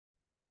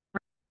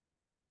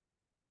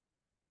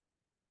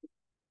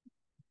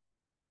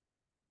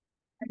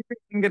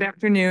Good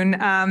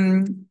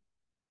afternoon.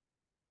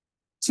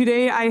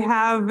 Today I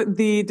have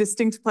the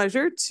distinct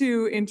pleasure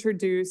to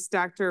introduce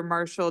Dr.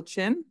 Marshall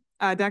Chin.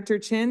 Dr.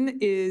 Chin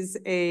is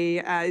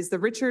the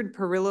Richard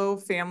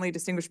Perillo Family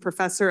Distinguished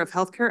Professor of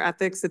Healthcare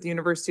Ethics at the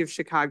University of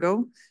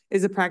Chicago,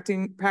 is a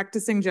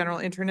practicing general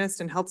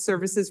internist and health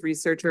services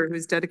researcher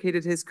who's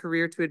dedicated his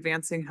career to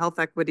advancing health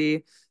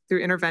equity through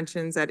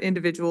interventions at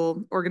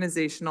individual,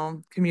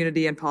 organizational,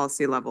 community, and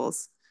policy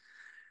levels.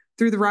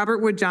 Through the Robert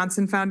Wood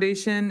Johnson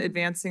Foundation,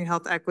 Advancing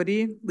Health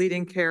Equity,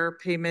 Leading Care,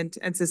 Payment,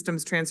 and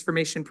Systems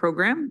Transformation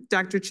Program,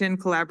 Dr. Chin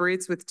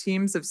collaborates with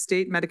teams of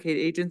state Medicaid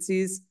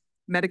agencies,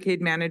 Medicaid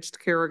managed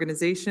care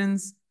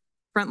organizations,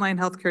 frontline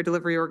healthcare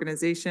delivery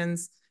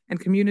organizations, and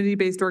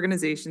community-based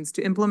organizations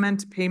to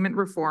implement payment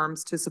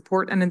reforms to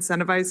support and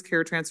incentivize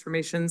care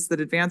transformations that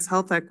advance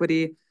health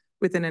equity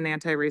within an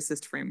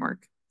anti-racist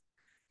framework.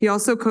 He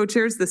also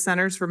co-chairs the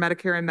Centers for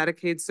Medicare and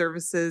Medicaid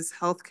Services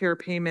Healthcare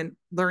Payment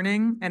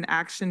Learning and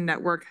Action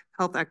Network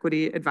Health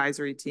Equity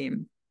Advisory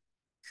Team.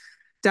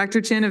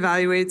 Dr. Chin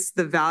evaluates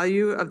the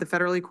value of the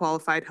federally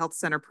qualified health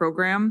center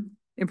program,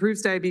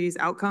 improves diabetes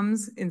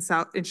outcomes in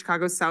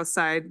Chicago's South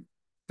Side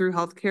through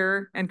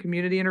healthcare and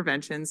community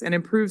interventions, and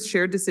improves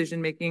shared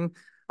decision-making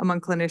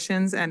among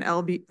clinicians and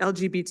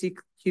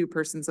LGBTQ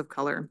persons of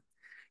color.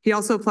 He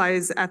also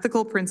applies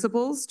ethical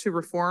principles to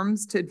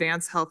reforms to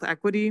advance health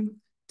equity,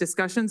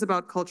 discussions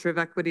about culture of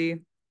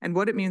equity, and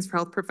what it means for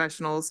health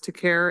professionals to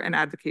care and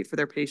advocate for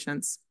their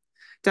patients.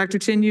 Dr.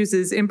 Chin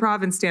uses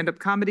improv and stand-up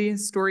comedy,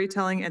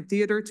 storytelling, and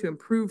theater to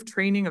improve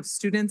training of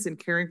students in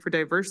caring for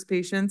diverse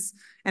patients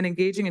and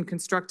engaging in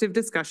constructive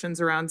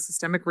discussions around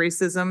systemic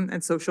racism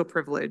and social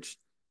privilege.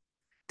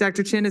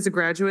 Dr. Chin is a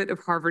graduate of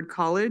Harvard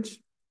College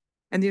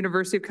and the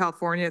University of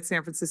California at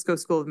San Francisco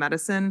School of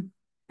Medicine,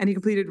 and he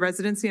completed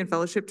residency and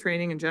fellowship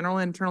training in general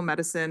and internal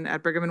medicine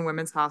at Brigham and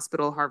Women's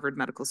Hospital, Harvard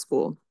Medical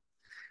School.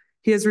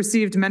 He has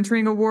received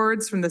mentoring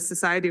awards from the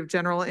Society of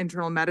General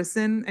Internal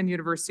Medicine and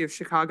University of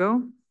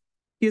Chicago.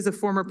 He is a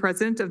former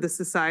president of the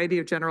Society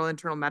of General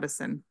Internal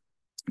Medicine.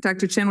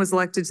 Dr. Chin was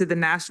elected to the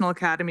National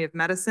Academy of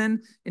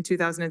Medicine in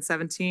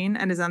 2017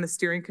 and is on the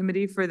steering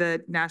committee for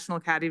the National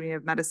Academy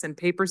of Medicine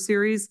paper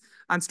series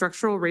on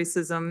structural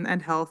racism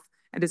and health,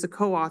 and is a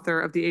co-author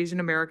of the Asian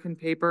American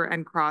paper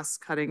and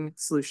cross-cutting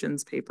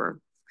solutions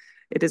paper.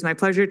 It is my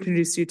pleasure to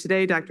introduce you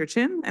today, Dr.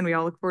 Chin, and we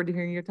all look forward to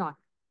hearing your talk.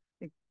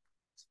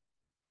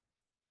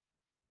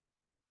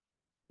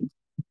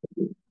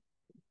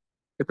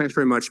 Thanks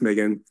very much,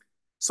 Megan.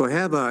 So I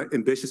have an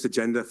ambitious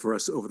agenda for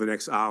us over the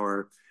next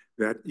hour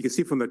that you can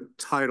see from the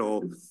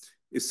title.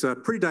 It's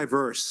pretty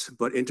diverse,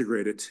 but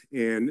integrated,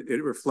 and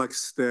it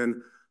reflects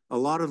then a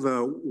lot of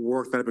the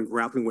work that I've been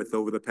grappling with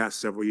over the past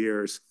several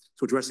years.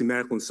 So addressing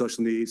medical and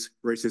social needs,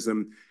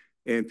 racism,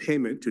 and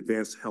payment to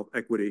advance health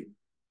equity.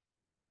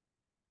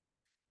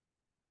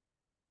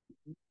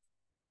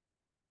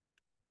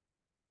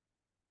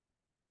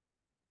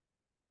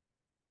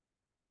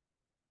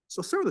 So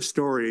I'll start with a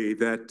story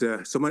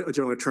that, so I'm a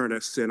general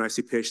internist and I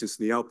see patients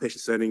in the outpatient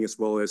setting as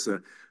well as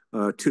 2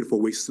 to 4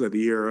 weeks of the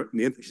year in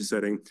the inpatient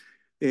setting.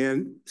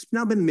 And it's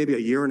now been maybe a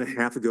year and a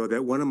half ago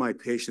that one of my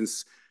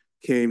patients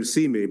came to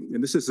see me.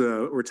 And this is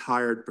a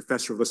retired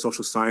professor of the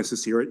social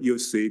sciences here at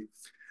USC,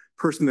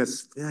 person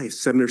that's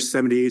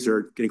 70s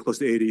or getting close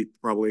to 80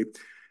 probably,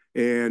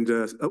 and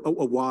a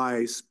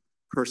wise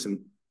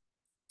person.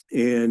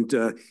 And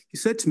he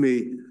said to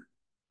me,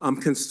 "I'm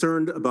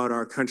concerned about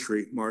our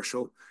country,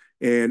 Marshall."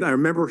 And I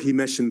remember he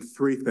mentioned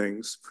 3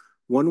 things.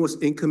 One was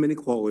income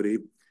inequality.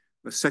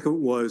 The second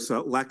was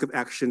lack of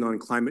action on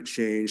climate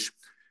change.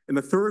 And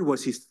the third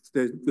was he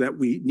said that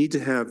we need to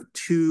have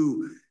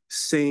 2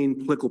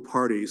 sane political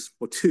parties,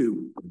 well,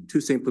 two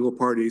sane political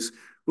parties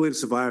really to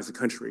survive as a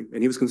country.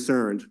 And he was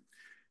concerned.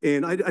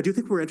 And I do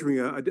think we're entering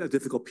a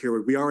difficult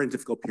period. We are in a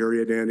difficult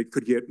period, and it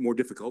could get more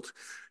difficult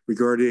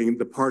regarding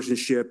the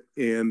partisanship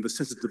and the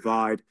sense of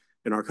divide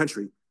in our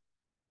country.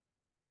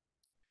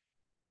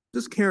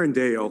 This is Karen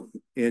Dale,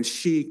 and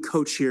she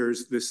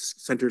co-chairs this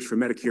Centers for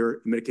Medicare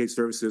and Medicaid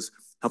Services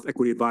Health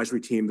Equity Advisory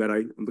Team that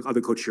I'm the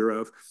other co-chair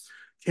of.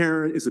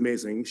 Karen is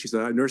amazing. She's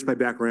a nurse by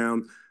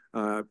background,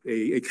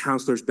 a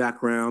counselor's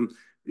background.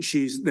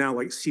 She's now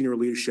like senior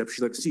leadership.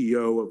 She's like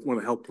CEO of one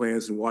of the health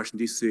plans in Washington,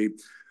 D.C.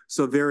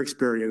 So very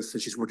experienced,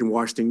 and she's worked in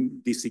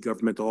Washington, D.C.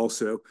 government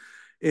also.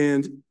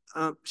 And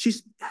she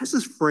has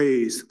this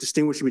phrase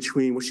distinguishing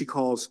between what she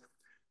calls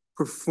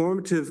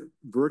performative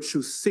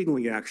virtue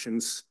signaling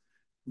actions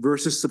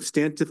versus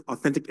substantive,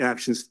 authentic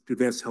actions to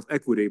advance health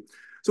equity.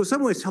 So in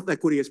some ways, health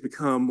equity has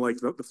become like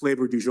the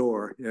flavor du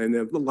jour and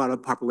a lot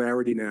of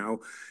popularity now.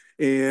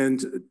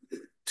 And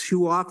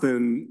too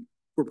often,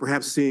 we're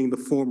perhaps seeing the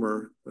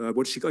former,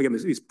 what she, again,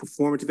 these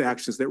performative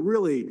actions that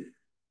really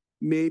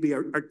maybe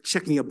are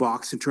checking a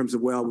box in terms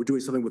of, well, we're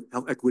doing something with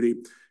health equity,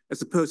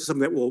 as opposed to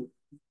something that will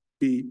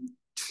be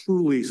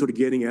truly sort of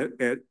getting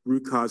at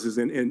root causes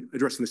and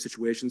addressing the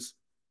situations.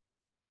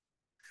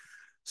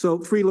 So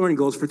 3 learning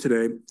goals for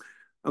today.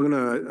 I'm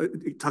going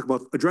to talk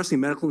about addressing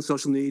medical and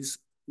social needs,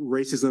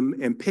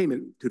 racism, and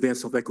payment to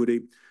advance health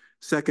equity.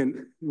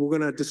 Second, we're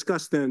going to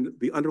discuss then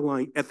the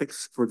underlying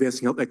ethics for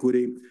advancing health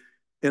equity.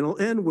 And I'll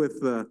end with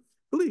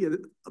really a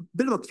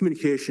bit about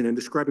communication and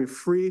describing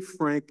free,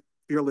 frank,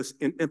 fearless,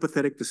 and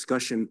empathetic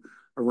discussion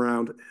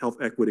around health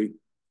equity.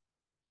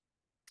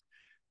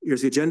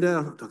 Here's the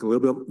agenda. I'll talk a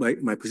little bit about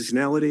my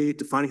positionality,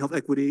 defining health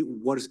equity,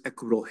 what is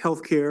equitable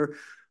healthcare.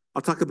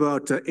 I'll talk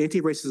about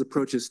anti-racist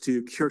approaches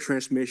to care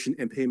transformation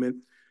and payment,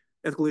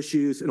 ethical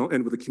issues, and I'll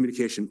end with a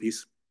communication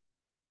piece.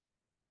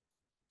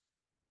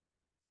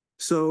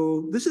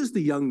 So this is the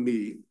young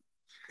me.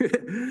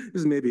 This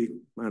is maybe,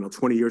 I don't know,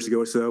 20 years ago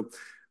or so.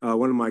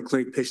 One of my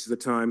clinic patients at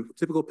the time,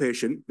 typical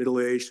patient,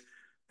 middle-aged,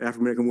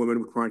 African-American woman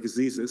with chronic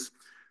diseases.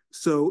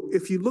 So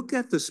if you look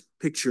at this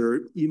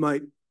picture, you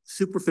might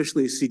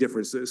superficially see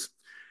differences.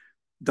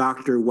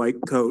 Doctor, white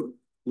coat,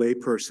 lay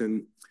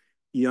person,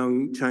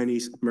 young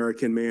Chinese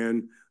American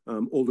man,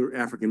 older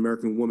African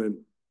American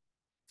woman.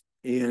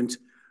 And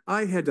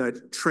I had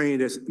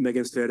trained, as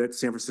Megan said, at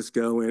San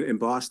Francisco and in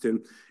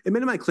Boston. And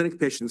many of my clinic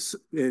patients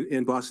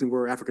in Boston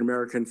were African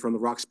American from the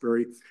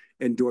Roxbury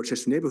and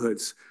Dorchester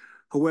neighborhoods.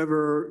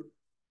 However,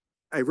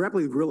 I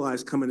rapidly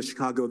realized coming to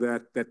Chicago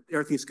that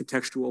everything is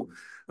contextual.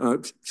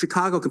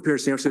 Chicago compared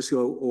to San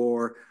Francisco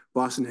or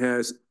Boston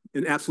has,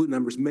 in absolute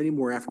numbers, many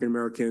more African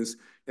Americans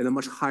and a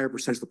much higher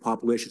percentage of the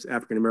population is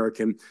African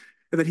American.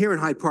 And then here in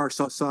Hyde Park,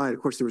 South Side,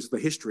 of course, there was the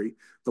history,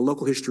 the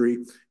local history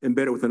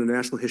embedded within the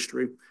national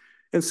history.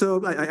 And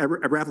so I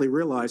rapidly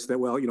realized that,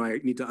 well, I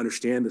need to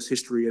understand this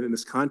history and in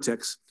this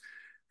context.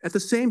 At the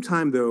same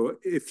time, though,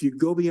 if you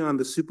go beyond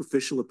the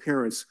superficial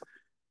appearance,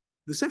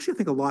 there's actually, I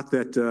think, a lot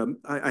that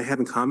I have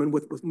in common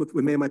with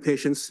many of my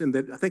patients and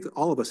that I think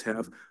all of us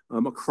have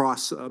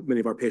across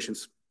many of our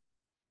patients.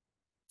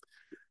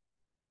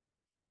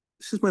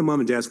 This is my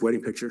mom and dad's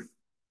wedding picture.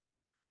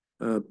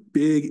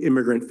 Big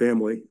immigrant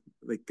family.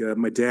 Like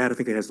my dad, I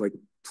think he has like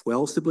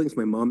 12 siblings.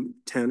 My mom,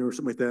 10 or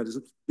something like that. It's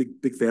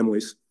big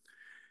families.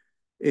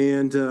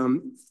 And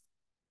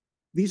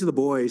these are the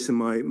boys in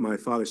my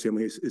father's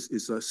family,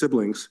 his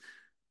siblings.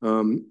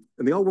 And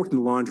they all worked in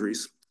the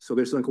laundries. So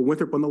there's Uncle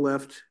Winthrop on the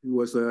left, who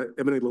was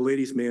evidently the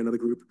ladies' man of the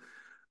group.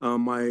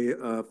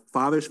 My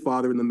father's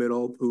father in the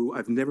middle, who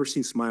I've never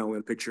seen smile in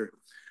a picture.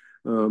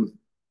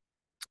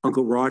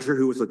 Uncle Roger,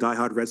 who was a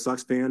diehard Red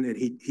Sox fan, and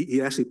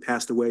he actually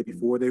passed away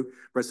before the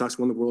Red Sox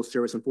won the World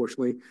Series,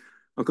 unfortunately.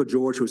 Uncle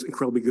George, who was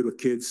incredibly good with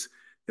kids,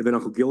 and then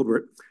Uncle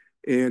Gilbert.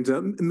 And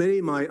many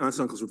of my aunts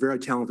and uncles were very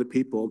talented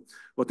people.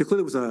 What they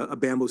clearly was a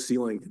bamboo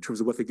ceiling in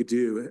terms of what they could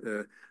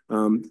do.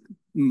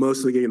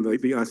 Most of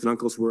the aunts and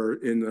uncles were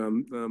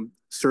in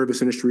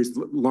service industries,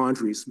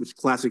 laundries, which is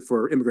classic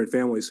for immigrant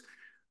families.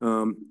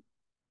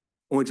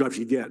 Only jobs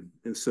you get.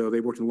 And so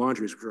they worked in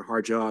laundries, which are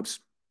hard jobs.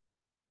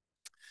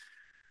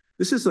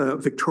 This is a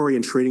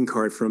Victorian trading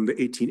card from the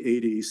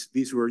 1880s.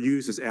 These were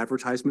used as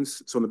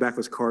advertisements. So on the back of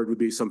this card would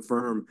be some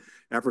firm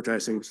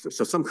advertising.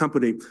 So some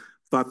company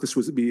thought this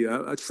would be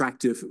an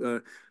attractive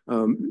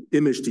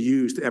image to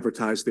use to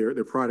advertise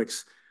their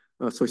products.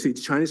 So I see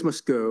Chinese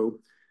must go,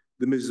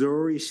 the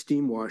Missouri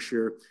steam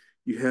washer.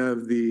 You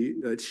have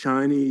the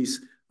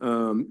Chinese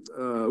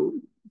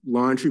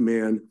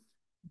laundryman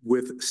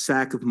with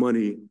sack of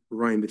money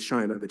running to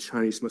China. The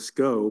Chinese must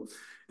go.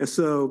 And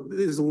so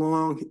there's a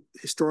long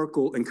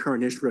historical and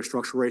current history of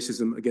structural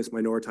racism against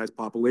minoritized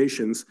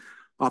populations,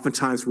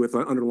 oftentimes with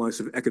an underlying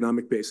sort of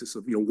economic basis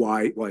of,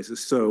 why is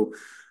this so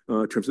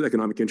in terms of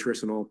economic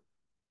interest and all.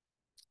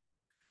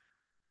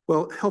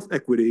 Well, health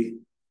equity.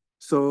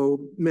 So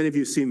many of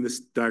you have seen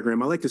this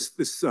diagram. I like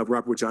this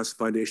Robert Wood Johnson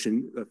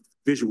Foundation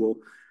visual.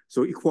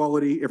 So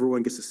equality,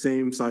 everyone gets the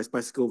same size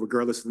bicycle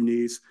regardless of their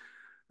needs.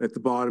 At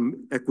the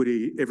bottom,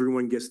 equity,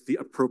 everyone gets the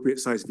appropriate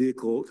size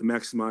vehicle to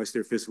maximize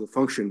their physical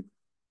function.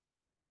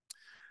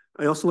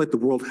 I also like the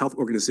World Health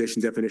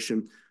Organization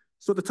definition.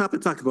 So at the top, I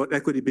talk about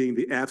equity being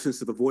the absence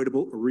of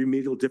avoidable or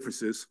remedial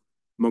differences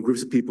among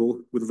groups of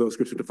people, whether those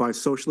groups are defined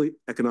socially,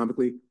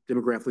 economically,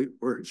 demographically,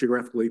 or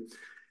geographically.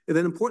 And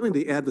then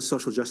importantly, they add the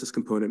social justice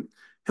component.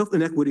 Health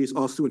inequities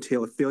also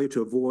entail a failure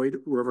to avoid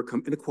or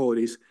overcome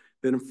inequalities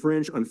that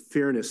infringe on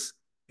fairness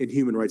and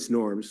human rights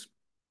norms.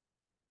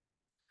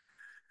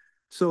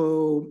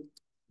 So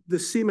the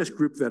CMS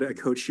group that I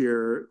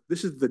co-chair,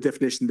 this is the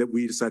definition that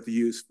we decided to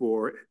use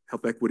for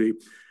health equity,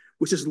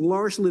 which is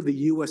largely the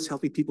U.S.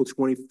 Healthy People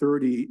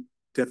 2030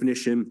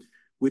 definition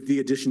with the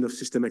addition of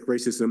systemic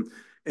racism.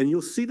 And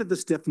you'll see that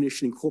this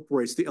definition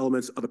incorporates the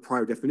elements of the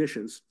prior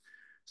definitions.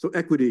 So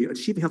equity,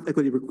 achieving health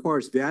equity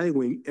requires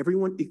valuing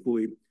everyone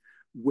equally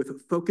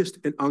with focused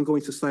and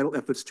ongoing societal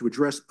efforts to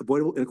address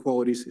avoidable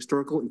inequalities,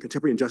 historical and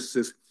contemporary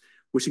injustices,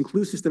 which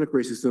includes systemic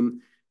racism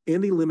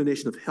and the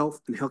elimination of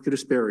health and healthcare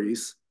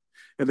disparities.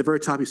 At the very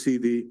top, you see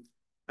the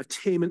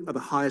attainment of the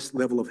highest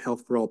level of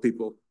health for all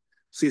people.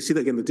 So you see that,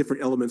 again, the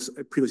different elements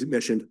I previously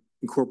mentioned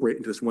incorporate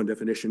into this one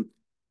definition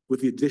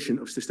with the addition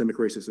of systemic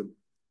racism.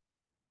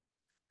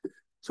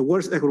 So what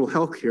is equitable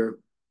healthcare?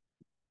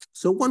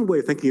 So one way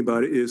of thinking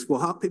about it is, well,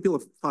 how people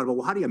have thought about,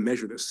 well, how do you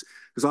measure this?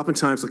 Because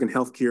oftentimes, like in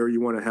healthcare, you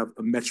want to have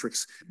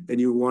metrics and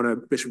you want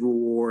to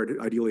reward,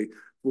 ideally,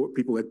 for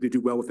people that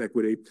do well with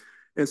equity.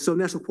 And so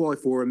National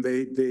Quality Forum,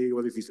 they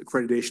these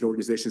accreditation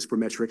organizations for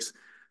metrics.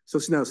 So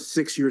it's now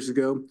 6 years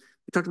ago.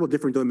 We talked about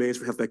different domains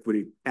for health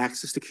equity: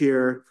 access to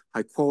care,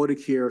 high quality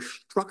care,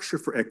 structure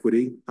for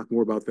equity, talk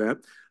more about that,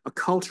 a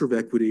culture of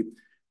equity,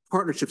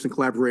 partnerships and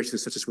collaborations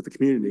such as with the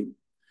community.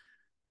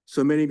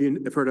 So many of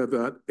you have heard of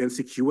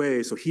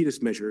NCQA, so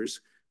HEDIS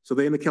measures. So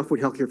they and the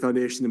California Healthcare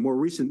Foundation, the more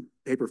recent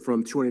paper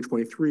from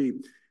 2023,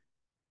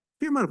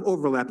 fair amount of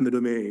overlap in the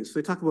domains. So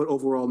they talk about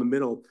overall in the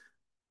middle,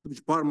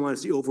 which bottom line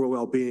is the overall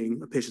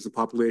well-being of patients and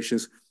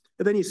populations.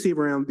 And then you see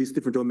around these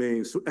different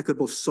domains, so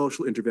equitable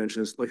social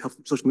interventions like health,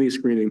 social needs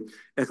screening,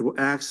 equitable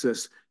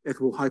access,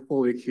 equitable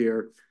high-quality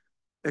care,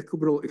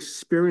 equitable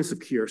experience of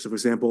care. So for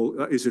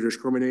example, is there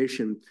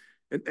discrimination?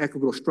 And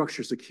equitable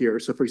structures of care.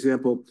 So for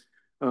example,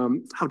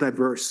 how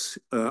diverse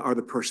are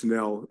the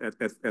personnel at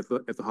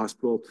the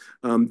hospital?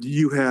 Do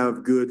you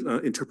have good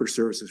interpreter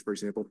services, for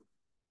example?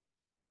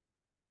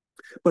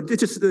 But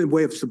it's just a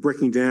way of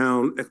breaking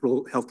down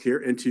equitable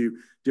healthcare into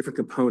different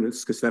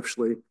components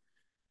conceptually.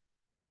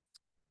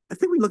 I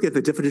think we look at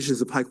the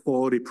definitions of high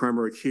quality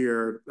primary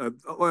care. It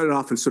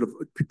often sort of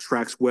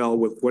tracks well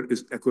with what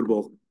is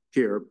equitable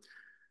care.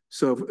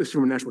 So this is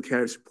from a National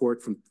Academy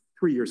report from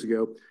 3 years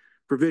ago.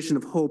 Provision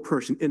of whole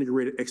person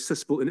integrated,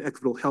 accessible, and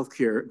equitable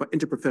healthcare by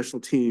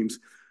interprofessional teams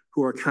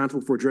who are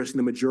accountable for addressing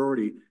the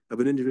majority of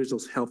an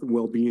individual's health and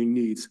well-being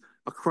needs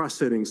across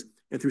settings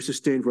and through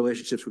sustained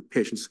relationships with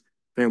patients,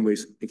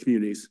 families, and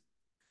communities.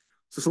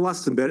 So there's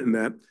lots embedded in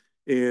that.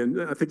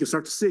 And I think you'll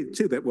start to see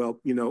too that, well,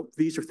 you know,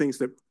 these are things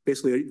that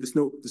basically there's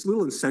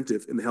little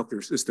incentive in the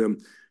healthcare system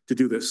to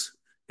do this.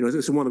 You know,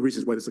 this is one of the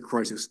reasons why there's a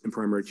crisis in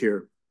primary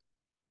care.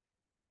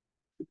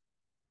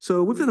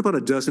 So we've done about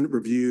a dozen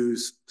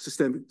reviews,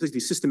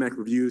 systematic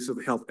reviews of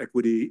the health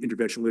equity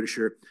intervention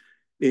literature.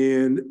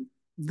 And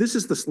this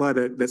is the slide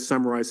that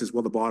summarizes,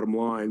 well, the bottom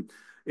line.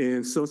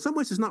 And so in some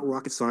ways, it's not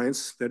rocket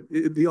science, that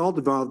they all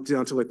devolve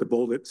down to like the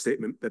bold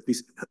statement that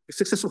these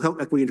successful health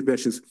equity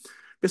interventions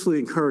basically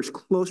encourage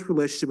close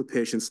relationship with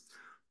patients,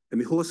 and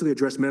they holistically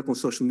address medical and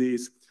social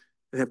needs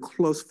and have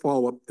close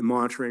follow-up and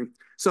monitoring.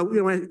 So, you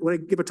know, when I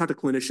give a talk to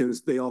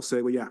clinicians, they all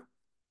say, well, yeah,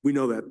 we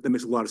know that. That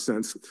makes a lot of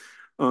sense.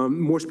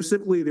 More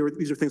specifically,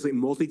 these are things like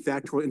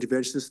multifactorial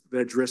interventions that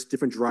address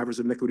different drivers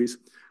of inequities,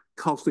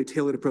 culturally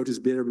tailored approaches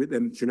better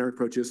than generic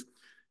approaches,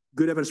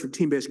 good evidence for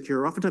team-based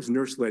care, oftentimes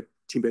nurse-led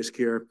team-based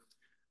care,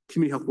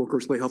 community health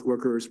workers, lay health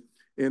workers,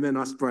 and then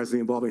not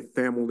surprisingly involving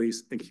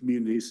families and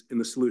communities in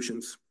the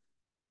solutions.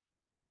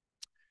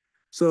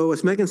 So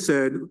as Megan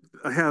said,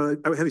 I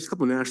have these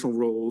couple of national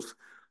roles,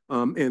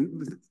 and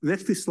the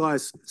next few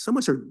slides, so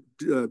much are,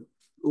 a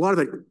lot of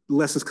the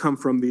lessons come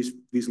from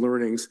these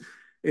learnings.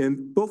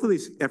 And both of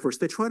these efforts,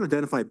 they try to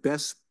identify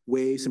best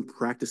ways and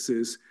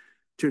practices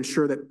to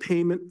ensure that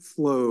payment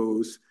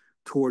flows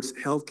towards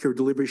healthcare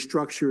delivery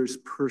structures,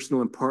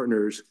 personnel, and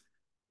partners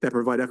that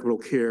provide equitable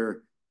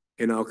care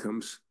and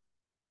outcomes.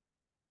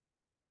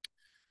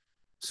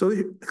 So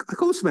I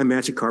call this my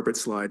magic carpet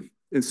slide.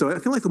 And so I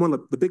feel like one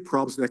of the big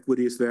problems in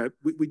equity is that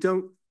we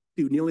don't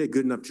do nearly a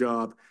good enough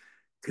job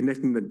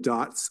connecting the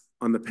dots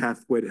on the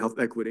pathway to health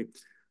equity.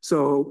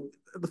 So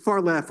the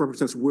far left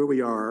represents where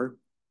we are.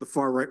 The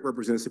far right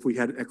represents if we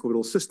had an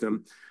equitable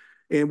system.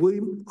 And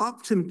we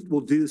often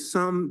will do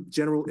some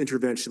general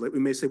intervention. Like we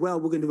may say,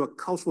 well, we're going to do a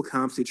cultural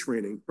competency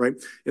training, right?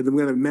 And then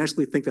we're going to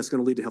magically think that's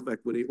going to lead to health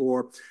equity.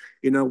 Or,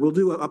 you know, we'll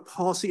do a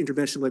policy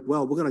intervention like,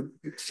 well, we're going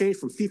to change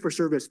from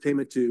fee-for-service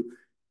payment to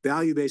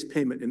value-based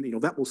payment, and, you know,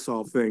 that will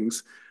solve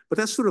things. But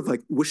that's sort of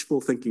like wishful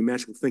thinking,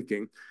 magical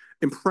thinking.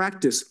 In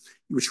practice,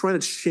 we're trying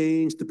to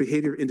change the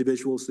behavior of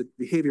individuals, the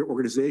behavior of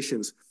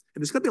organizations.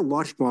 And there's got to be a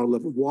logic model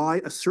of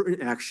why a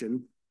certain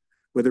action,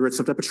 whether it's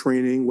some type of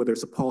training, whether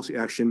it's a policy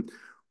action,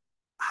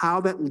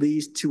 how that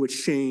leads to a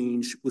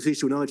change, which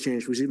leads to another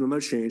change, which leads to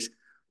another change,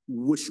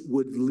 which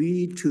would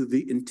lead to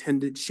the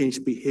intended change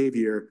in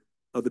behavior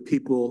of the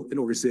people and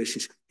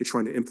organizations you're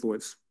trying to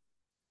influence.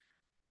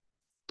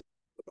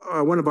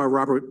 One of our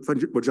Robert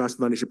Johnson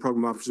Foundation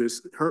program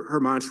officers, her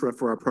mantra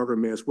for our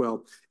program as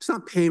well, it's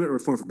not payment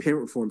reform for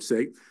payment reform's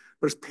sake,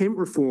 but it's payment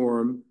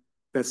reform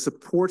that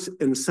supports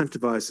and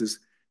incentivizes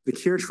the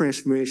care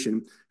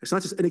transformation. It's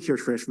not just any care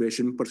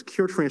transformation, but it's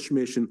care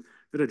transformation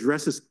that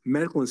addresses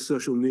medical and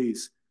social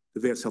needs to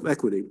advance health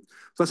equity.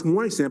 So that's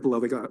one example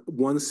of like a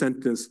one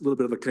sentence, a little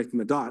bit of a connecting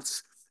the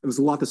dots. And there's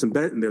a lot that's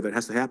embedded in there that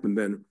has to happen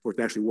then for it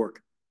to actually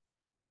work.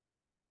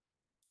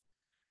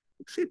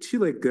 Actually, two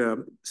like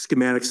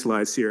schematic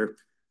slides here.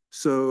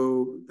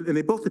 So, and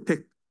they both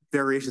depict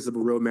variations of a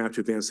roadmap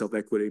to advance health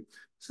equity.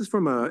 This is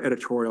from an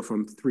editorial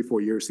from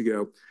 3-4 years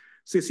ago.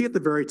 So you see at the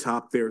very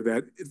top there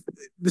that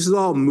this is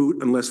all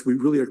moot unless we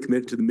really are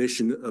committed to the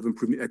mission of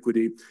improving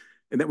equity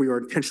and that we are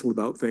intentional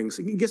about things.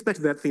 It gets back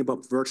to that thing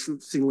about virtue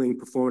signaling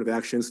performative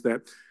actions,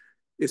 that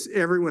it's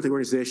everyone at the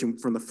organization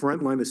from the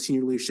front line, the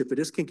senior leadership, that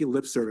just can't get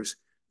lip service.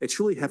 They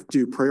truly have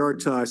to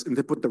prioritize and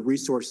to put the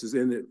resources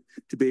in it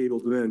to be able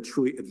to then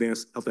truly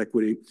advance health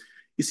equity.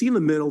 You see in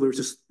the middle,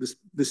 there's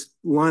this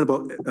line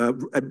about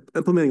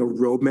implementing a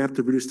roadmap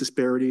to reduce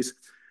disparities.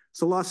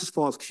 So losses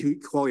follows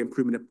quality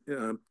improvement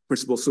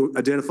principles. So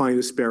identifying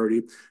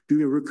disparity,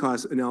 doing a root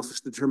cause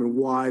analysis to determine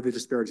why the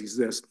disparity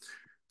exists,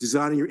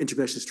 designing your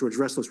interventions to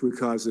address those root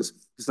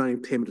causes, designing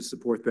payment to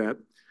support that.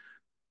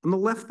 On the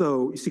left,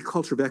 though, you see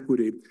culture of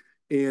equity.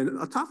 And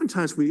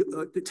oftentimes we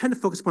tend to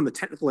focus upon the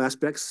technical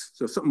aspects.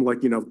 So something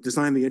like,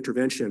 design the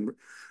intervention.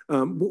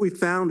 What we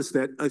found is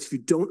that if you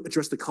don't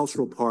address the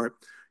cultural part,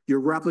 you're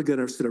rapidly going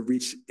to sort of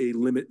reach a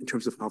limit in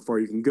terms of how far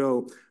you can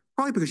go,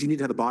 probably because you need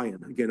to have the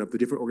buy-in, again, of the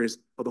different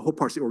of the whole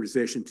parts of the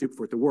organization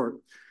for it to work.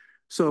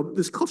 So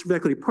this culture of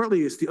equity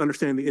partly is the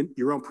understanding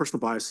your own personal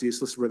biases.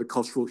 So this is where the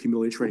cultural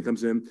humility training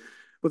comes in.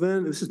 But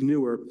then this is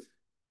newer.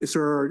 It's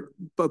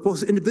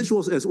both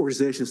individuals as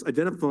organizations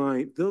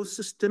identifying those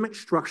systemic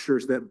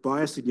structures that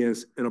bias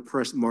against and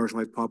oppress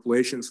marginalized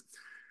populations.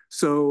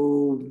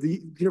 So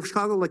the University of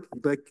Chicago, like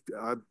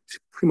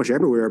pretty much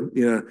everywhere,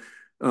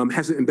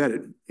 has it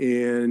embedded.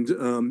 And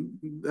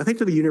I think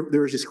to the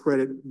university's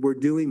credit, we're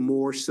doing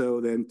more so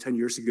than 10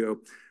 years ago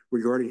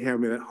regarding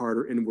having that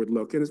harder inward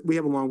look. And we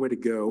have a long way to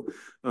go,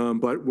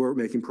 but we're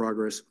making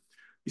progress.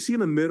 You see in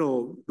the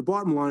middle, the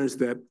bottom line is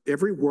that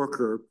every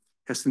worker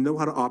has to know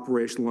how to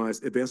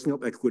operationalize advancing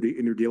health equity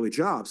in your daily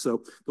job.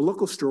 So the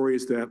local story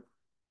is that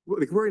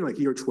we're in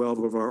year 12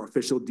 of our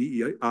official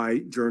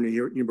DEI journey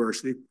here at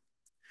university.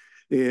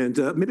 And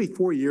maybe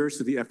 4 years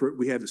to the effort,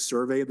 we had a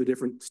survey of the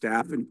different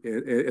staff at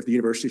the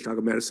University of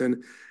Chicago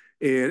Medicine.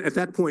 And at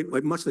that point,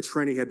 much of the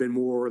training had been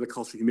more the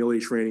cultural humility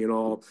training and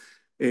all.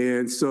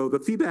 And so the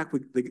feedback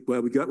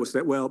we got was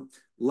that, well,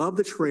 love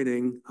the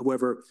training.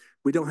 However,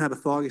 we don't have a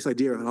foggiest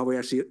idea of how we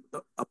actually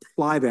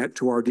apply that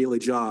to our daily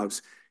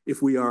jobs if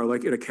we are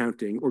in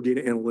accounting or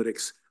data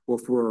analytics or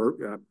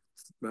for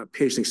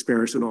patient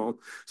experience and all.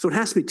 So it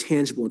has to be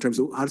tangible in terms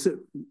of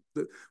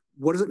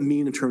what does it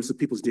mean in terms of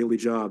people's daily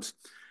jobs?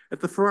 At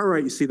the far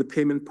right, you see the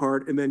payment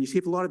part, and then you see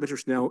a lot of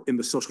interest now in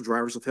the social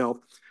drivers of health,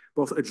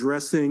 both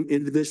addressing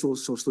individual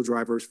social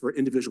drivers for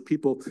individual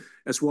people,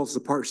 as well as the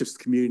partnerships with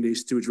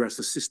communities to address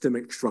the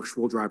systemic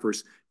structural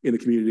drivers in the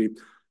community.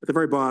 At the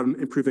very bottom,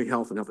 improving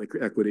health and health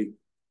equity.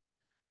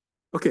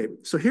 Okay,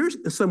 so here's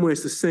in some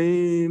ways the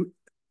same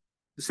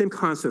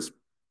concepts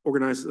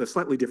organized in a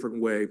slightly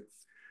different way.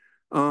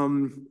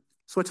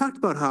 So I talked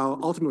about how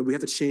ultimately we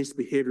have to change the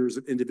behaviors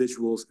of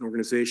individuals and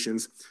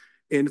organizations.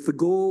 And if the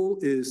goal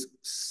is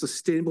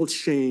sustainable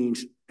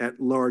change at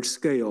large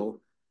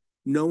scale,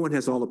 no one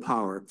has all the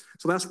power.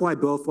 So that's why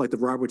both the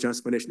Robert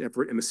Johnson Foundation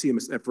effort and the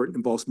CMS effort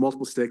involves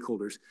multiple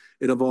stakeholders.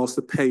 It involves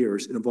the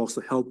payers, it involves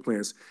the health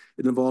plans,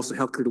 it involves the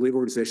healthcare delivery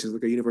organizations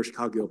like the University of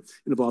Chicago,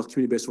 it involves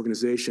community-based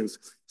organizations.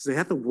 So they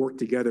have to work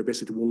together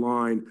basically to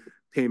align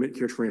payment,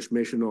 care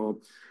transformation,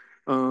 all.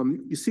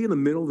 You see in the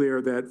middle there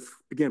that,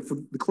 again, for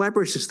the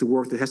collaborations to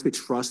work, there has to be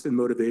trust and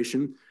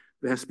motivation.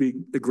 There has to be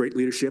a great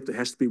leadership. There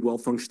has to be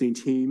well-functioning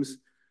teams.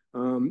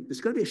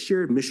 There's got to be a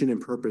shared mission and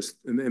purpose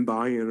and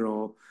buy-in and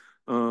all.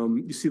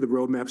 You see the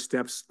roadmap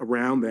steps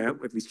around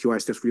that, like these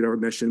QI steps we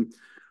already mentioned.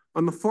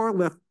 On the far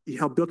left, you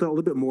have built out a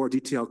little bit more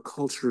detailed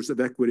cultures of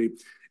equity.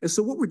 And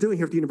so what we're doing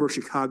here at the University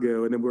of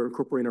Chicago, and then we're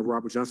incorporating our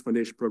Robert Johnson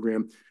Foundation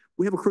program,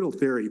 we have a critical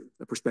theory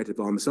perspective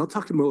on this. And I'll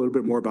talk to you a little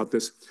bit more about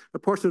this. The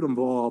parts that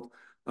involve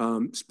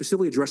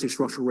specifically addressing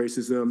structural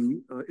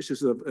racism,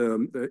 issues of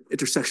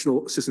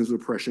intersectional systems of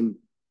oppression,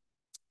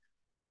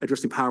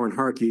 addressing power and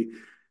hierarchy.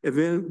 And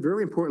then,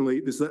 very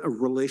importantly, there's a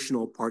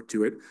relational part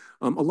to it.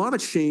 A lot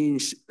of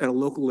change at a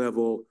local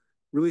level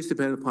really is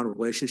dependent upon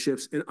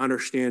relationships and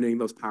understanding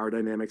those power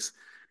dynamics.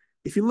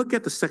 If you look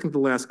at the second to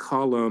last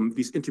column,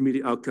 these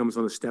intermediate outcomes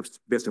on the steps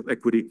based on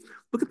equity,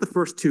 look at the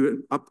first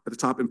two up at the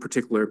top in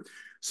particular.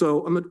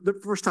 So on the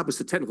first top is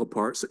the technical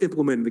part, so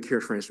implementing the care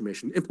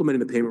transformation,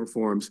 implementing the payment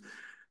reforms.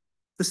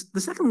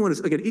 The second one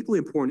is, again, equally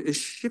important, is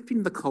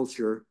shifting the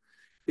culture,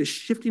 is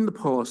shifting the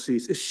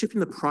policies, is shifting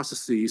the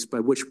processes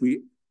by which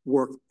we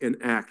work and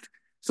act.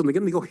 So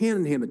again, they go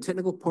hand in hand, the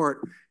technical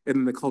part and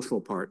then the cultural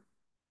part.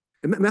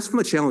 And that's one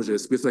of the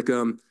challenges, because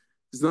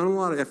there's not a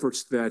lot of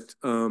efforts that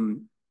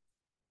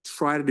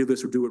try to do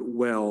this or do it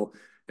well.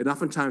 And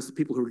oftentimes the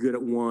people who are good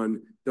at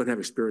one don't have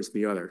experience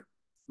in the other.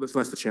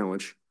 That's the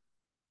challenge.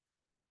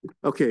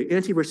 Okay,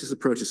 anti-racist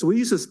approaches. So we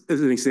use this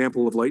as an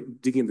example of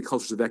digging into the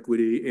cultures of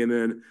equity, and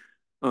then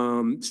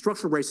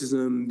structural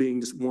racism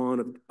being just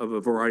one of a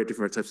variety of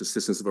different types of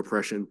systems of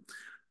oppression.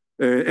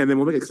 And then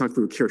we'll make a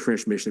concrete care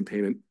transformation and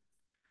payment.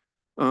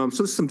 So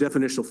this is some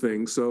definitional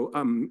things. So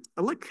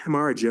I like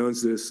Hamara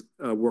Jones's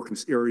work in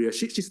this area.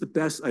 She's the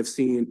best I've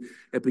seen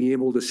at being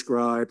able to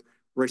describe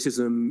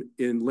racism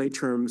in lay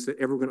terms that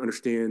everyone can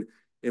understand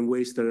in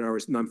ways that are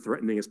as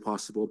non-threatening as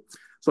possible.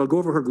 So I'll go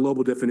over her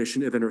global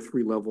definition and then her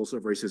 3 levels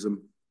of racism.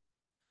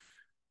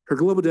 Her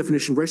global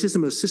definition: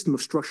 racism is a system of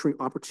structuring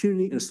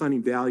opportunity and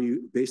assigning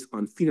value based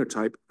on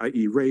phenotype,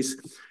 i.e. race,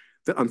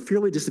 that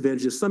unfairly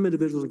disadvantages some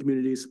individuals and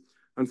communities,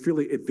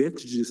 unfairly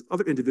advantages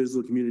other individuals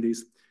and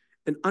communities,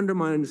 and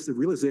undermines the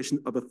realization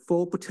of the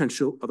full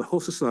potential of the whole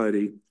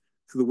society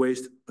through the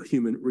waste of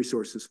human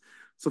resources.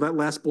 So that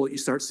last bullet, you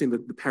start seeing the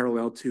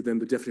parallel to then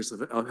the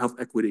definition of health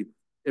equity,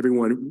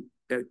 everyone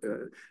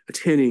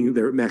attaining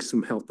their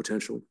maximum health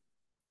potential.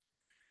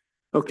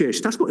 Okay,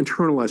 she talks about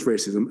internalized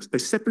racism,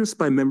 acceptance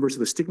by members of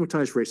the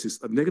stigmatized races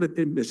of negative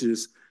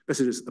messages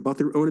about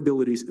their own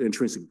abilities and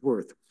intrinsic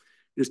worth.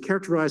 It is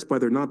characterized by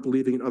their not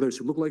believing in others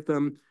who look like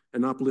them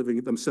and not believing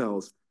in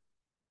themselves.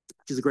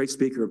 She's a great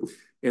speaker.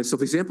 And so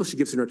the example she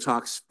gives in her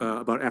talks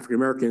about African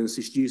Americans,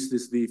 she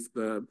uses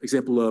the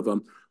example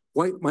of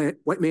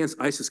white man's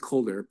ice is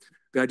colder.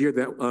 The idea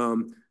that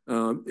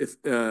if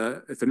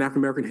an African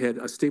American had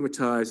a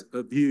stigmatized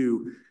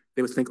view,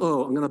 they would think,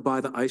 oh, I'm going to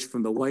buy the ice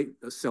from the white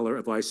seller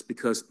of ice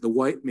because the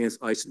white man's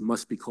ice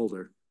must be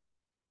colder.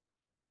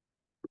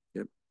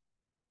 Yep.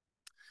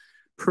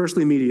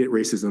 Personally mediated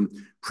racism,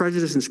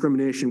 prejudice and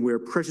discrimination, where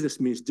prejudice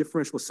means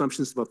differential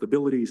assumptions about the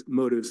abilities,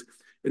 motives,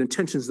 and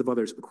intentions of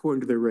others according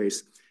to their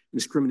race. And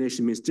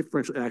discrimination means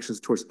differential actions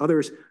towards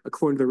others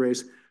according to their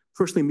race.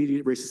 Personally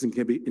mediated racism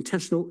can be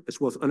intentional as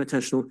well as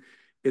unintentional.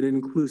 It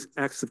includes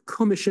acts of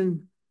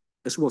commission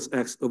as well as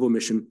acts of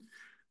omission.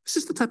 This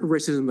is the type of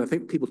racism that I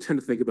think people tend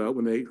to think about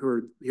when they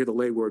hear the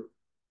label word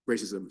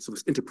racism. So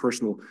it's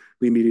interpersonally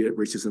mediated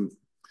racism.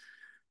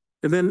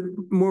 And then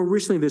more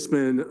recently, there's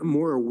been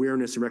more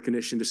awareness and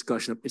recognition,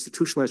 discussion of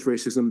institutionalized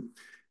racism,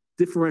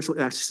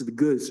 differential access to the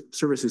goods,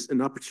 services,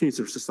 and opportunities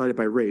of society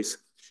by race.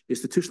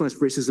 Institutionalized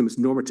racism is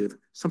normative,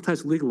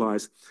 sometimes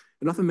legalized,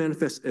 and often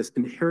manifests as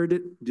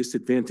inherited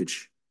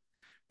disadvantage.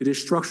 It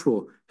is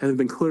structural, having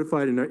been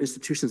codified in our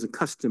institutions of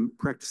custom,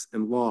 practice,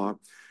 and law.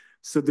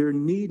 So there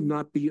need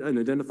not be an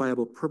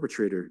identifiable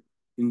perpetrator.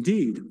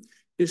 Indeed,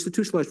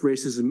 institutionalized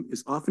racism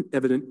is often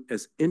evident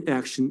as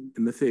inaction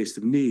in the face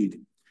of need.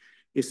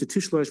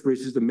 Institutionalized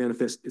racism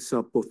manifests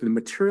itself both in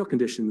material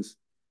conditions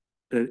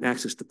and in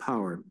access to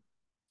power.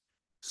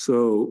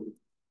 So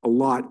a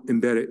lot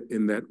embedded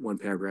in that one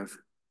paragraph.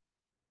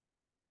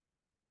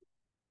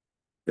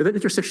 And then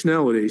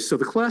intersectionality. So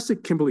the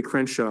classic Kimberly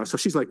Crenshaw, so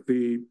she's like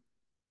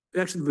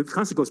actually the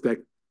concept goes back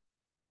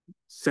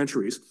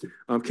centuries.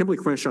 Kimberly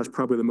Crenshaw is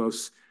probably the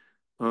most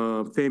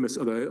famous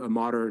of the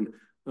modern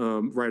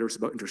writers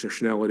about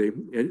intersectionality.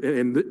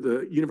 And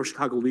the University of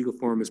Chicago Legal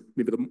Forum is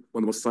maybe one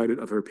of the most cited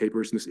of her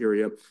papers in this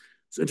area.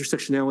 So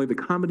intersectionality, the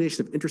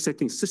combination of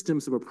intersecting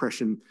systems of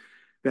oppression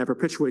that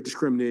perpetuate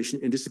discrimination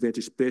and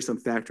disadvantage based on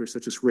factors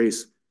such as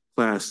race,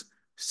 class,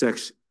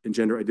 sex, and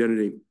gender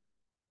identity.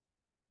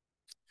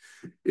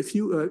 If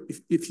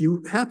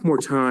you have more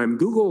time,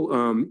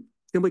 Google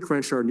Kimberly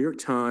Crenshaw, New York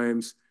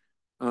Times,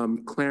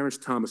 Clarence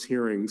Thomas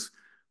hearings,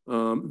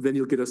 then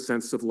you'll get a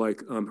sense of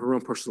like her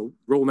own personal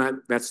role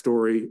in that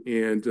story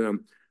and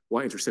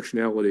why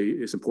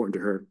intersectionality is important to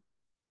her.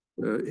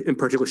 In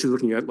particular, she's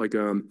looking at like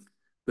the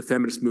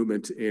feminist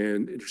movement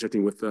and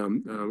intersecting with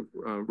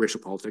racial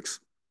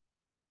politics.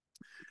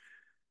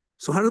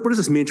 So what does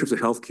this mean in terms of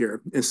healthcare?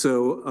 And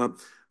so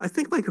I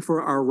think like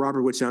for our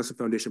Robert Wood Johnson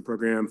Foundation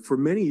program, for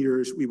many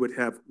years, we would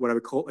have what I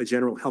would call a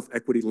general health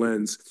equity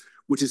lens,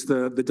 which is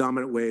the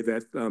dominant way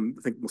that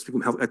I think most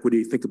people in health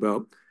equity think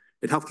about,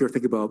 in healthcare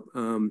think about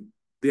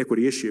the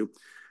equity issue.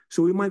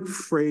 So we might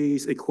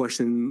phrase a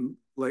question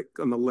like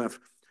on the left,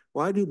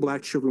 why do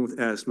Black children with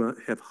asthma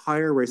have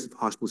higher rates of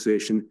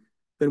hospitalization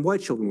than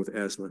white children with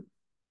asthma?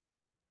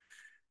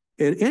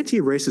 An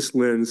anti-racist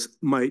lens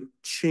might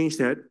change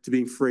that to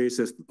being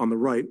phrased as on the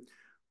right,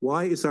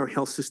 why is our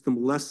health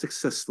system less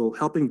successful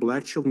helping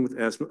Black children with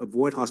asthma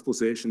avoid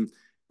hospitalization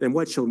than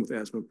white children with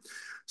asthma?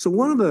 So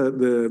one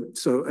of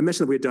so I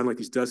mentioned that we had done like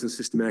these dozen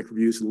systematic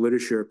reviews of the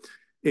literature.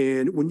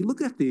 And when you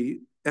look at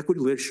the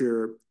equity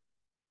literature,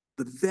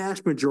 the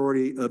vast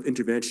majority of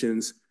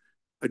interventions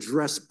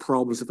address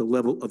problems at the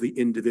level of the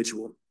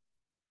individual.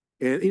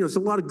 And, there's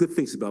a lot of good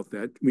things about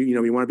that. We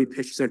want to be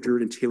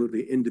patient-centered and tailor to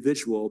the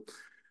individual.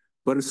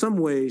 But in some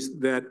ways,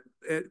 that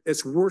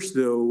it's worse,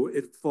 though,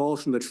 it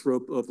falls from the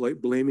trope of like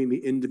blaming the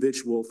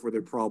individual for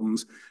their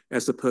problems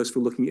as opposed to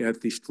looking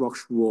at the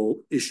structural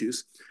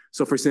issues.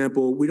 So, for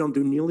example, we don't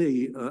do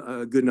nearly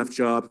a good enough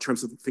job in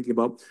terms of thinking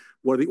about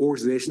what are the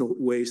organizational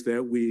ways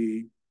that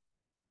we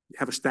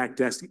have a stacked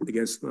desk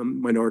against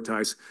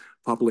minoritized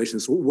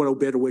populations. What are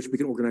better ways we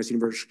can organize the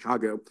University of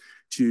Chicago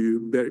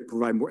to better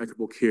provide more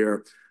equitable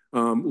care?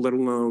 Let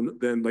alone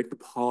then like the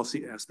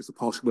policy aspects, the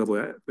policy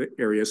level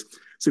areas.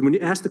 So when you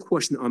ask the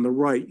question on the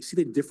right, you see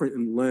the different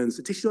in lens,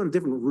 it takes you on a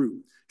different route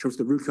in terms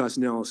of the root cause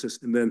analysis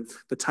and then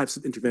the types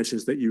of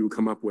interventions that you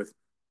come up with.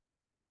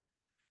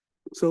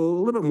 So a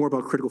little bit more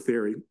about critical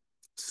theory.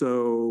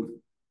 So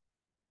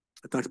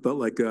I talked about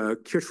like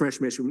care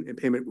transformation and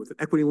payment with an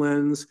equity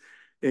lens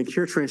and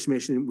care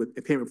transformation with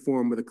a payment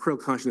reform with a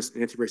critical consciousness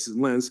and anti-racism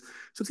lens.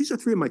 So these are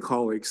three of my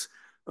colleagues.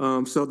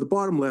 So the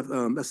bottom left,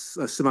 that's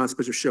Sivan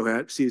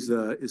Spitzer-Shohat. She's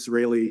an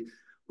Israeli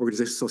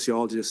organizational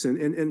sociologist.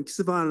 And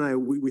Sivan and I,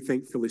 we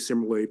think fairly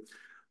similarly.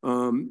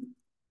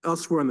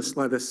 Elsewhere on the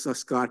slide, that's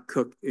Scott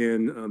Cook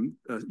and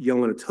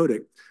Yelena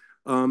Todik.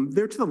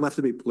 They're to the left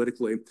of me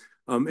politically,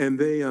 and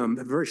they have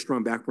a very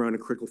strong background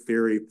in critical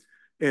theory.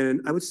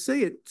 And I would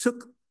say it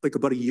took like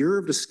about a year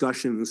of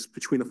discussions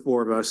between the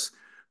four of us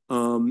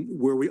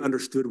where we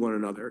understood one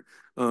another.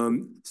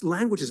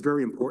 Language is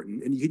very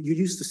important, and you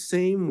use the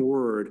same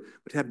word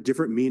but have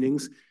different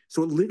meanings.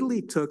 So it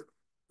literally took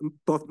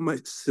both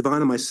Sivan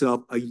and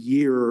myself a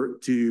year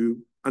to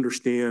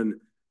understand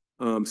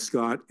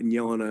Scott and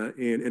Yelena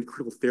and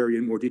critical theory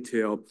in more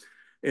detail.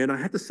 And I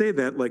have to say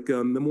that, like,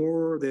 the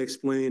more they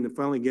explain and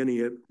finally getting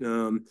it,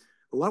 a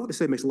lot of what they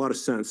say makes a lot of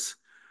sense.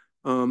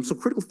 So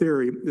critical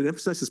theory, it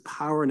emphasizes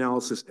power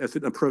analysis as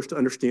an approach to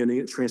understanding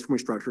and transforming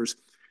structures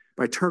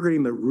by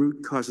targeting the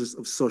root causes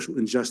of social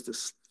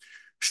injustice.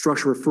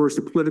 Structure refers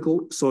to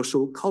political,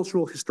 social,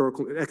 cultural,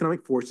 historical, and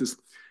economic forces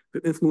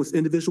that influence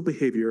individual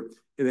behavior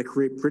and that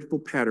create predictable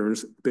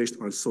patterns based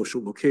on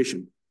social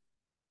location.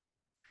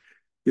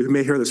 You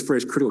may hear this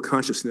phrase, critical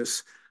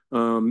consciousness,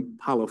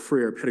 Paulo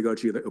Freire,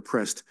 pedagogy of the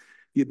oppressed,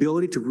 the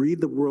ability to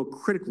read the world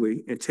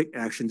critically and take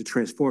action to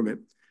transform it.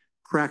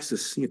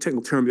 Praxis, a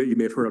technical term that you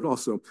may have heard of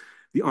also,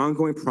 the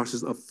ongoing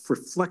process of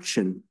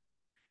reflection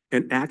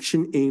and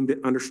action aimed at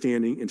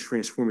understanding and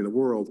transforming the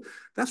world.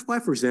 That's why,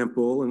 for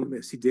example, and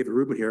I see David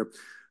Rubin here,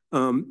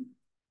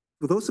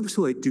 for those of us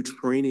who do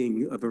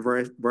training of a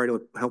variety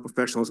of health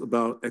professionals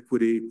about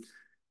equity,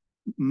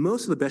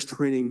 most of the best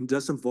training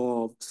does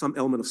involve some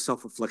element of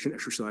self-reflection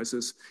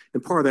exercises.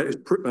 And part of that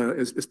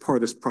is part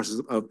of this process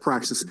of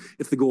praxis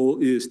if the goal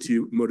is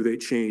to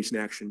motivate change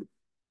and action.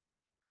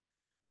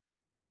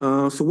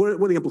 So what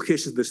are the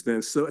implications of this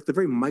then? So at the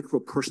very micro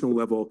personal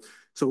level,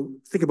 so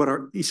think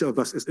about each of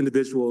us as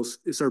individuals,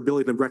 is our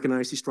ability to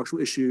recognize these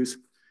structural issues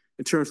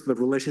in terms of the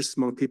relationships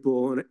among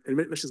people, and I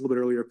mentioned this a little bit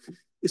earlier,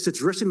 it's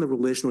addressing the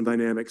relational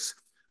dynamics,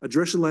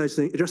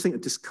 addressing a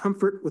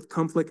discomfort with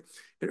conflict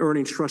and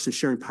earning trust and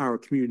sharing power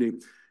community.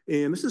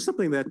 And this is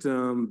something that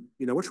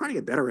we're trying to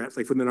get better at,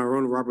 like within our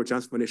own Robert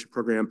Johnson Foundation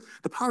program.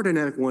 The power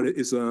dynamic one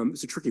is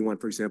a tricky one,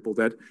 for example,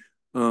 that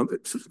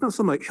it's not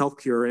something like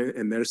healthcare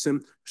and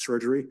medicine,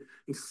 surgery,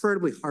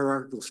 incredibly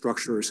hierarchical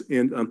structures.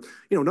 And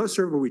another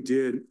survey we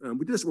did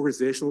this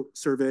organizational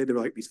survey. There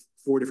were like these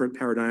 4 different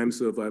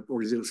paradigms of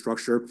organizational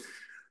structure.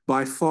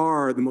 By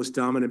far, the most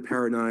dominant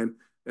paradigm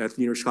at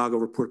the University of Chicago,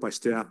 reported by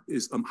staff,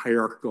 is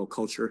hierarchical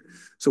culture.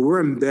 So we're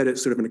embedded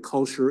sort of in a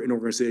culture and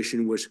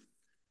organization which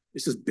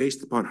is just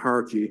based upon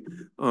hierarchy.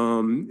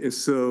 And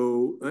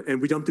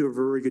we don't do a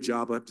very good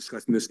job of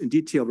discussing this in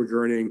detail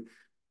regarding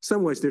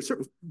some ways there's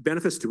certain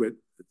benefits to it.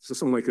 So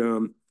something like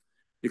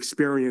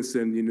experience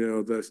and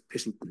the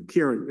patient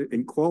care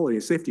and quality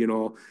and safety and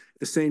all. At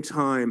the same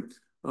time,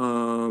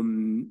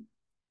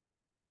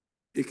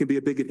 it can be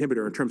a big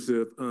inhibitor in terms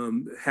of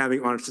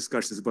having honest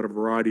discussions about a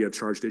variety of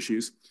charged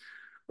issues.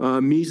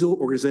 Meso,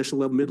 organizational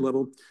level,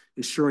 mid-level,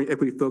 ensuring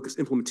equity-focused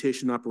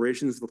implementation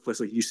operations of a place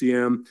like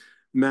UCM,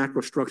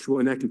 macro structural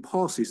enacting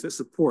policies that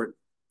support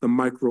the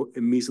micro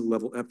and meso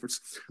level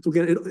efforts. So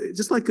again,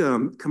 just like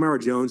Kamara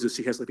Jones,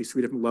 she has like these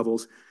 3 different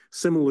levels.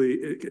 Similarly,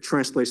 it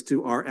translates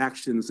to our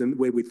actions and the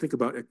way we think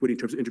about equity in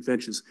terms of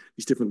interventions,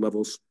 these different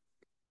levels.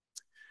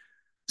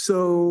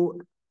 So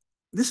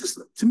this is,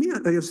 to me, I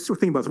was sort of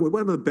thinking about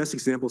one of the best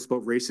examples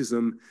about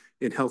racism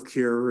in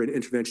healthcare and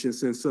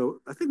interventions. And so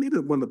I think maybe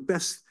one of the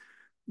best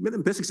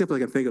example I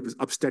can think of is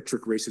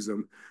obstetric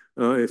racism.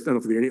 I don't know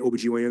if there are any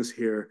OBGYNs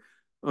here.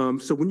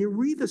 So when you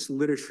read this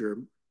literature,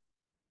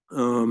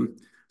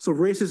 so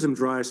racism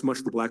drives much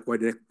of the Black-white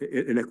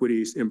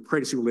inequities in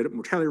pregnancy-related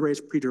mortality rates,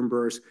 preterm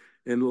births,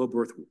 and low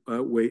birth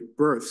weight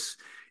births.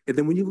 And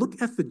then when you look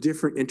at the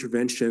different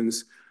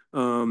interventions,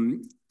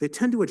 they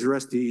tend to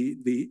address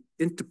the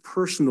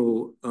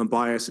interpersonal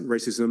bias and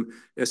racism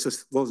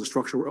as well as the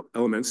structural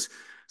elements.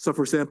 So,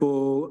 for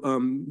example,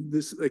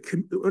 this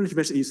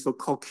intervention is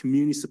called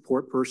community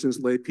support persons,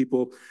 lay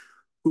people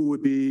who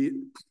would be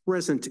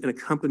present and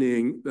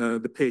accompanying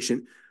the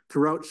patient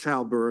throughout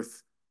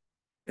childbirth.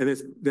 And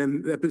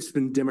then that's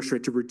been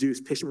demonstrated to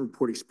reduce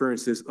patient-reported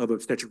experiences of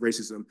obstetric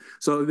racism.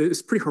 So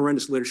it's pretty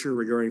horrendous literature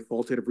regarding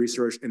qualitative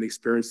research and the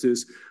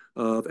experiences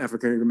of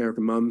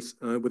African-American moms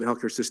with the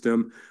healthcare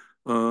system.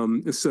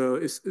 And so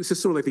it's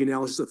just sort of like the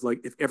analysis of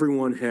like if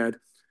everyone had,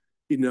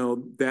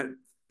 that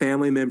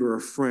family member or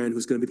friend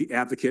who's going to be the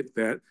advocate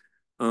that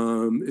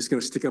is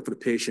going to stick up for the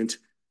patient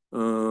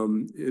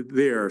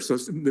there. So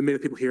many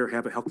people here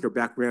have a healthcare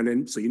background,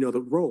 and so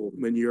the role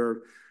when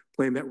you're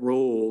playing that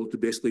role to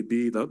basically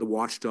be the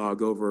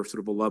watchdog over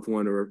sort of a loved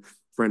one or a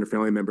friend or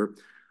family member.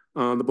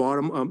 The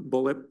bottom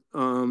bullet,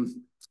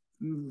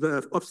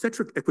 the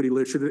obstetric equity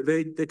literature,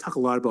 they talk a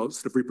lot about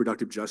sort of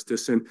reproductive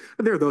justice, and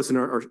there are those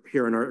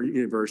here in our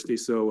university.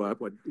 So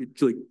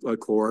Julie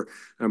Core,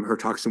 her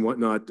talks and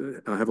whatnot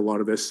have a lot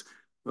of this.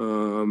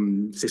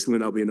 Cecily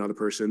will be another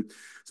person.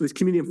 So these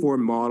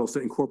community-informed models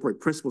that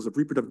incorporate principles of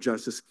reproductive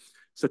justice,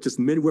 such as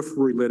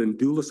midwifery-led and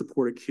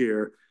doula-supported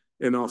care,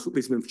 and also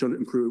these have been shown to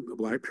improve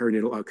Black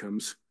perinatal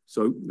outcomes.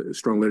 So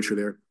strong literature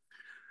there.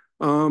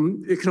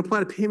 It can apply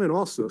to payment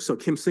also. So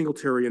Kim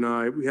Singletary and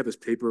I, we have this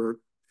paper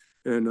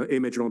in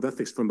AMA Journal of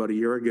Ethics from about a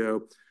year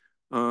ago.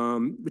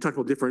 We talked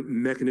about different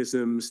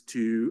mechanisms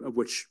of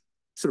which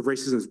sort of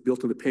racism is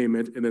built into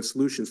payment and then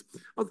solutions.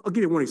 I'll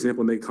give you one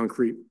example and make it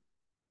concrete.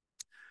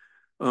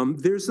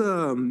 There's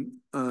a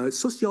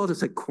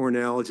sociologist at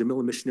Cornell,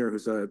 Jamila Missioner,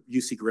 who's a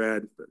UC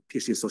grad,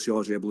 PhD in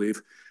sociology, I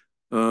believe,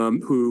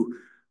 who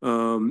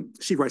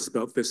She writes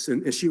about this,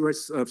 and she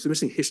writes some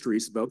interesting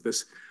histories about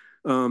this.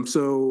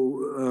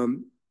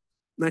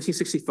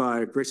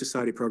 1965, Great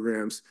Society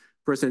programs,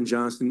 President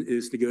Johnson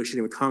is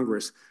negotiating with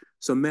Congress.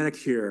 So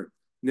Medicare,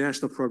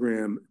 national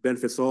program,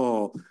 benefits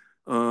all.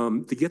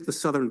 To get the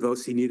Southern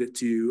votes he needed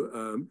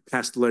to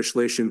pass the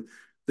legislation,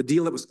 the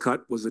deal that was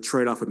cut was a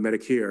trade-off with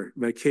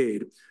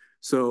Medicaid.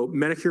 So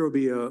Medicare will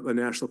be a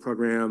national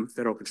program,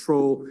 federal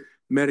control.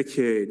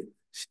 Medicaid,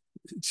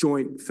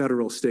 joint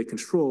federal state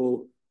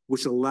control,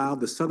 which allowed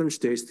the Southern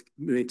states to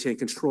maintain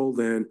control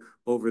then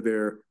over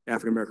their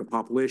African-American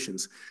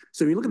populations.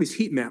 So when you look at these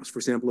heat maps, for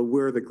example, of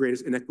where the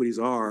greatest inequities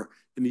are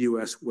in the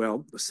US,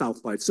 well, the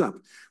South lights up.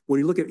 When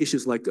you look at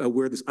issues like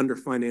where there's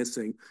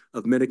underfinancing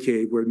of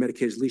Medicaid, where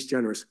Medicaid is least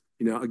generous,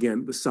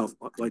 again, the South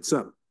lights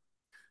up.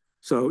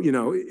 So,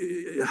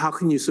 how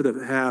can you sort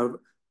of have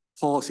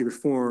policy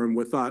reform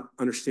without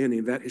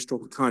understanding that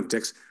historical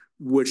context,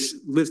 which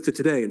lives to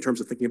today in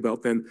terms of thinking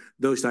about then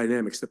those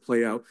dynamics that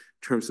play out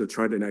in terms of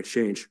trying to enact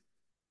change.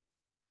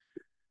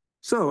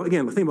 So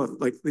again, the thing about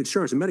like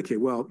insurance and Medicaid,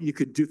 well, you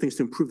could do things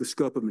to improve the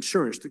scope of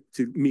insurance to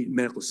meet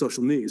medical and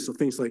social needs. So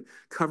things like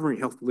covering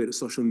health-related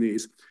social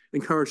needs,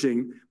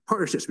 encouraging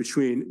partnerships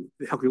between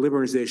the healthcare labor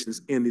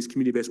organizations and these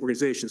community-based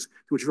organizations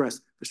to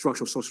address the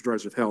structural social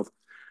drivers of health.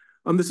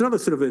 There's another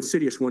sort of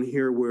insidious one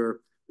here where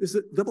there's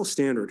a double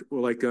standard,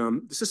 or like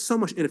there's just so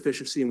much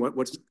inefficiency in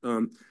what's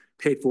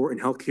paid for in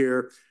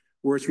healthcare.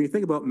 Whereas when you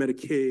think about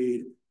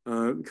Medicaid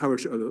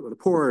coverage of the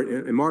poor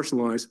and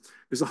marginalized,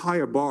 there's a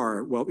higher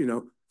bar. Well,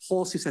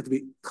 policies have to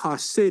be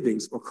cost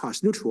savings or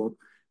cost neutral,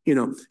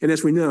 and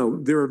as we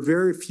know, there are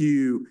very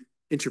few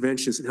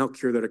interventions in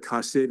healthcare that are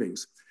cost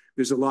savings.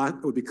 There's a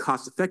lot that would be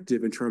cost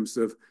effective in terms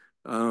of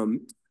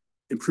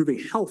improving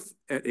health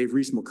at a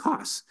reasonable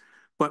cost.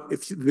 But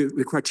if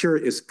the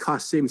criteria is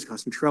cost savings,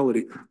 cost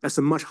neutrality, that's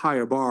a much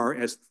higher bar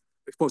as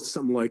opposed to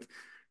something like,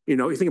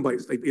 you think about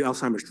like the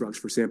Alzheimer's drugs,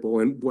 for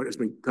example, and what has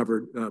been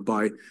covered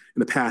by in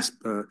the past,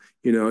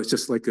 it's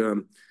just like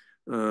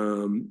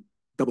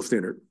double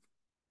standard.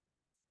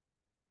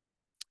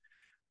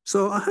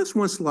 So I have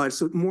one slide.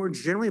 So more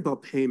generally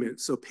about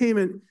payment. So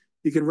payment,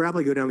 you can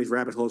rapidly go down these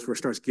rabbit holes where it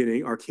starts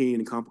getting arcane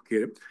and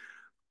complicated.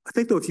 I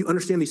think, though, if you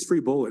understand these 3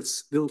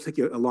 bullets, it'll take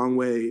you a long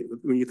way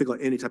when you think about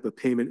any type of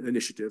payment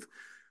initiative.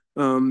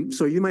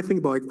 So you might think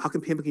about like, how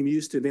can payment be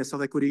used to advance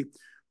health equity?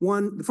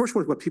 The first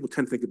one is what people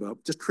tend to think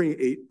about, just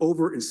creating an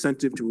over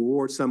incentive to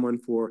reward someone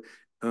for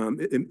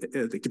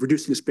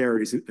reducing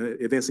disparities,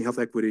 advancing health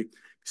equity,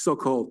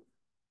 so-called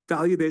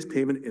value-based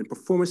payment and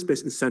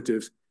performance-based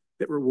incentives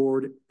that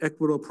reward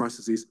equitable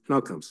processes and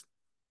outcomes.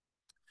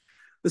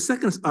 The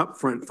second is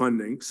upfront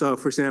funding. So,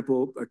 for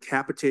example, a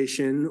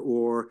capitation,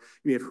 or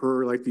you may have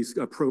heard like these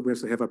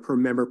programs that have a per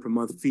member per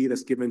month fee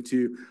that's given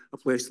to a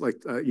place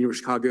like University of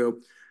Chicago.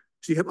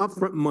 So you have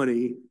upfront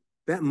money.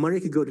 That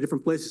money could go to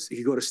different places. It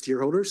could go to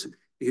steerholders.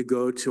 It could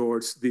go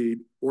towards the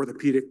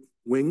orthopedic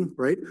wing,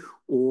 right?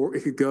 Or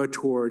it could go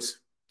towards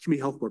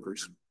community health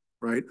workers,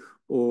 right?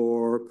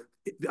 Or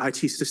the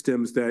IT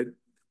systems that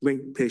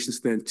link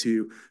patients then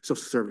to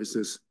social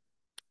services.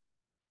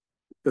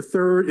 The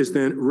third is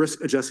then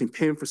risk adjusting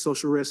payment for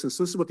social risks. And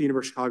so this is what the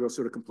University of Chicago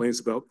sort of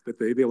complains about, that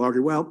they'll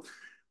argue, well,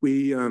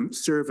 we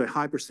serve a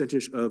high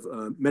percentage of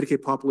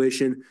Medicaid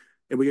population,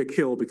 and we get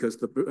killed because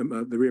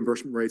the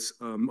reimbursement rates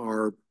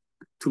are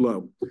too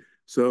low.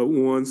 So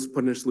one's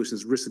potential solution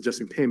is risk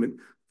adjusting payment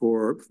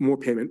for more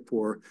payment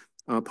for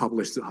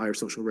populations at higher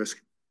social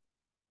risk.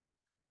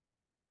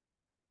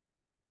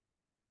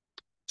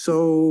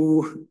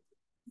 So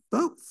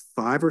about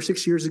 5 or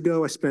 6 years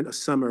ago, I spent a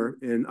summer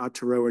in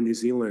Aotearoa, New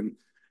Zealand,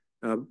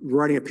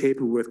 writing a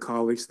paper with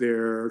colleagues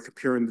there,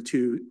 comparing the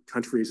 2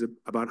 countries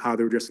about how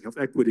they're addressing health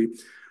equity.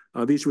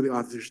 These were the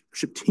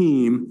authorship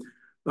team.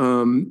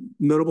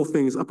 Notable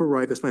things, upper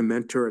right, that's my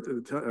mentor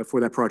for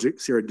that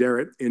project, Sarah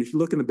Derrett. And if you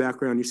look in the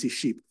background, you see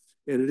sheep.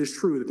 And it is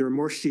true that there are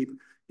more sheep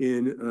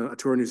in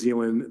Aotearoa, New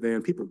Zealand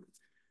than people.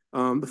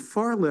 The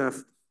far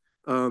left,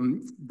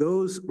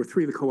 those were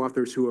 3 of the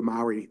co-authors who are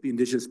Maori, the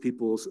indigenous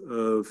peoples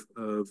of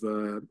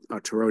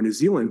Aotearoa, New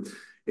Zealand.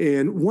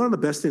 And one of the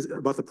best things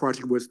about the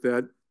project was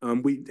that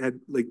we had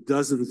like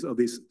dozens of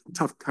these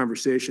tough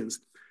conversations,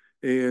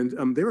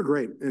 and they were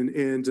great.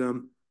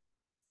 And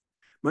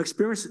my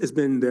experience has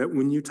been that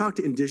when you talk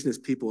to indigenous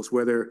peoples,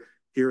 whether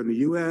here in the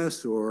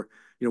U.S. or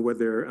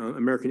whether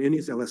American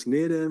Indians, Alaskan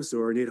Natives,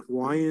 or Native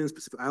Hawaiians,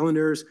 Pacific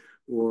Islanders,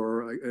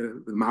 or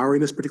the Maori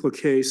in this particular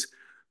case,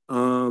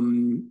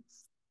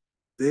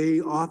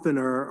 they often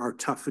are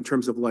tough in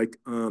terms of like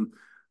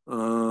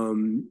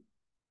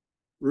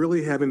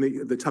really having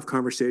the tough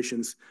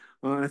conversations.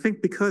 I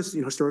think because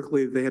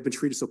historically they have been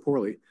treated so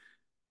poorly.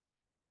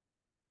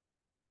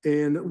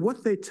 And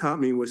what they taught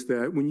me was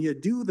that when you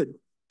do the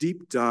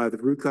deep dive, the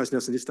root cause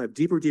analysis, just dive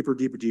deeper,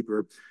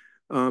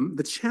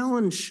 the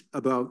challenge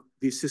about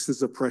these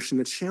systems of oppression,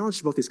 the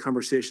challenge about these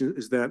conversations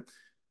is that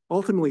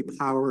ultimately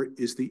power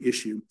is the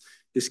issue.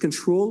 It's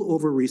control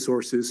over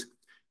resources,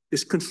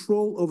 it's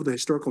control over the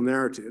historical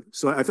narrative.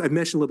 So I've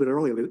mentioned a little bit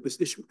earlier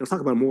this issue. I'll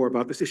talk about more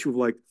about this issue of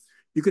like,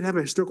 you could have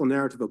a historical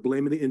narrative of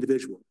blaming the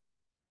individual,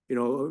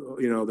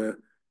 the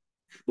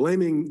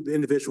blaming the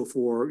individual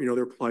for,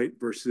 their plight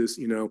versus,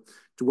 to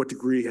what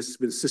degree has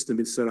the system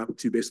been set up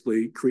to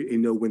basically create a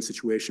no-win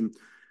situation,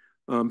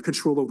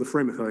 control over the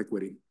framework of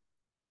equity.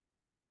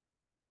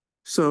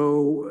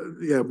 So,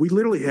 yeah, we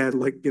literally had,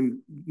 like,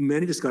 in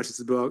many discussions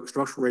about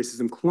structural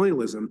racism,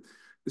 colonialism.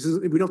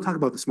 We don't talk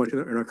about this much in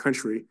our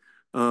country.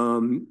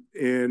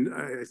 And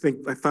I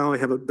think I finally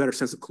have a better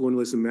sense of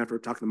colonialism after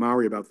talking to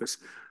Maori about this.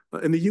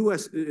 In the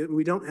U.S.,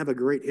 we don't have a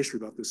great history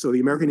about this. So the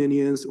American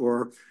Indians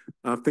or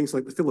things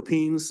like the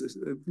Philippines,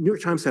 New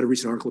York Times had a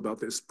recent article about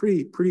this,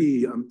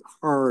 pretty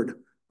hard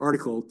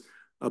article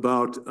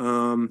about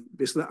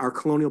basically our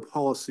colonial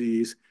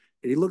policies.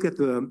 And you look at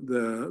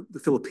the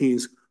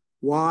Philippines,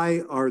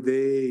 why are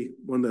they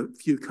one of the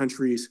few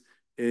countries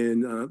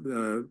in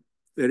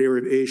that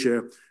area of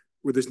Asia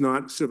where there's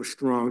not sort of a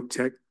strong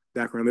tech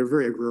background? They're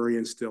very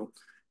agrarian still.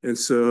 And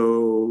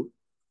so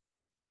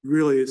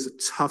really it's a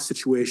tough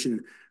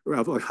situation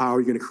of like, how are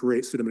you going to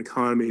create sort of an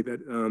economy that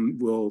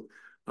will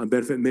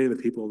benefit many of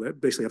the people that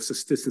basically have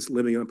subsistence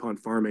living upon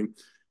farming.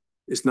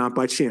 It's not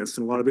by chance.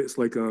 And a lot of it's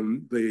like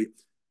the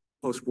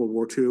post-World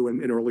War II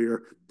and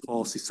earlier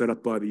policy set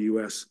up by the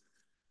U.S.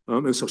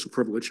 And social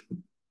privilege.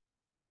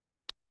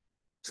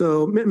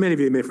 So many of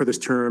you may have heard this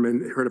term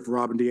and heard of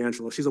Robin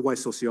DiAngelo. She's a white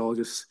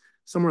sociologist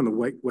somewhere on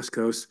the West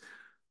Coast.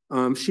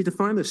 She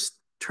defined this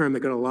term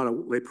that got a lot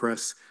of lay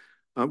press,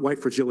 white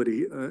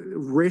fragility.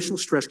 Racial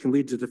stress can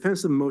lead to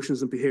defensive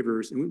emotions and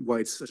behaviors in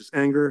whites, such as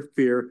anger,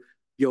 fear,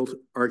 guilt,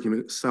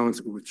 argument, silence,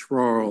 or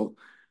withdrawal.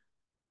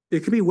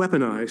 It can be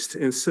weaponized.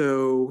 And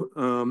so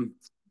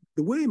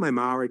the way my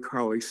Maori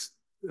colleagues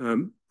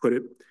put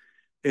it,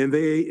 and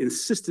they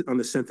insisted on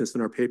the sentence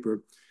in our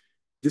paper,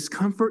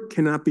 discomfort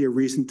cannot be a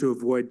reason to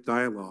avoid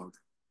dialogue.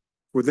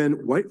 Or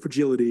then white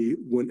fragility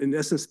would in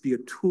essence be a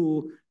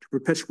tool to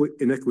perpetuate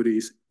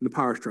inequities in the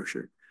power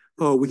structure.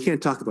 Oh, we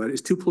can't talk about it.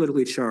 It's too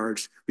politically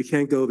charged. We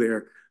can't go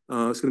there.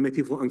 It's going to make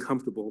people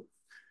uncomfortable.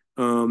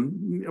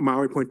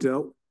 Maori pointed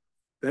out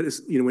that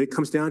is, when it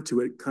comes down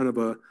to it, kind of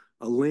a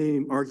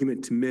lame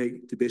argument to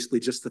make to basically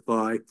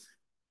justify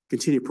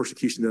continued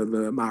persecution of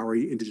the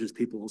Maori indigenous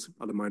peoples,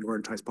 other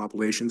minoritized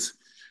populations.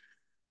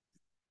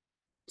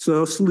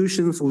 So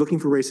solutions, looking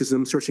for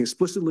racism, searching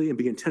explicitly and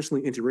being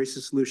intentionally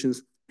anti-racist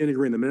solutions,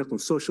 integrating the medical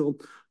and social.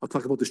 I'll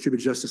talk about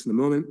distributed justice in a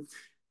moment.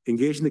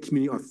 Engaging the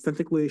community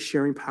authentically,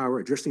 sharing power,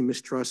 addressing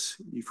mistrust.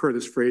 You've heard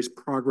this phrase,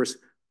 progress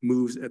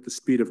moves at the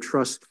speed of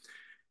trust.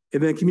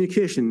 And then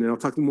communication, and I'll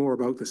talk more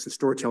about this in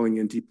storytelling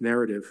and deep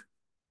narrative.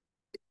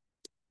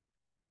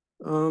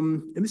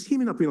 And this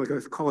came up, like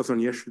a call us on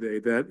yesterday,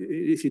 that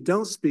if you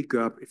don't speak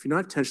up, if you're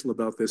not intentional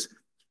about this,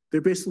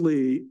 there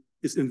basically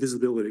is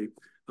invisibility.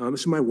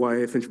 This is my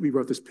wife, and we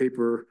wrote this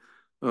paper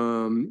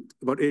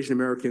about Asian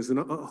Americans, and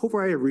a whole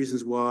variety of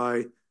reasons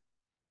why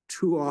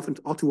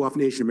all too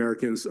often Asian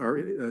Americans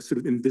are sort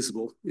of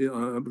invisible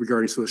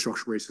regarding sort of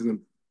structural racism.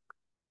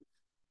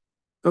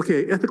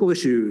 Okay, ethical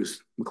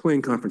issues,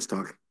 MacLean conference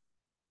talk.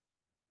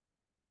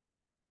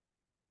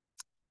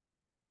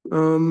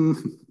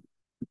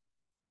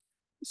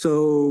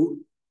 So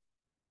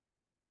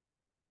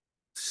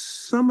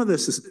some of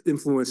this is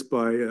influenced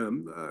by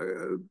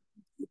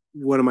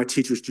one of my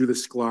teachers, Judith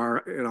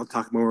Sklar, and I'll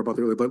talk more about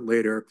that a little bit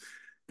later.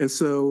 And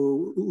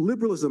so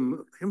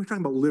liberalism, and we're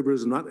talking about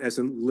liberalism, not as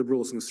in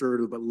liberal as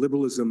conservative, but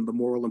liberalism, the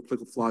moral and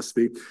political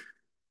philosophy,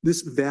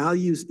 this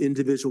values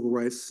individual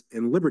rights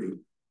and liberty.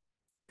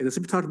 And as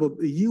we talked about,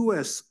 the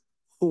U.S.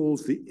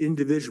 holds the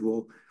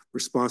individual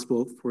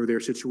responsible for their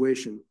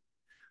situation.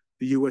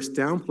 The U.S.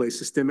 downplays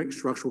systemic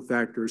structural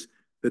factors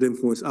that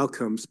influence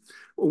outcomes.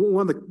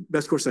 One of the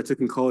best courses I took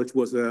in college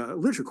was a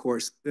literature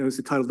course. It was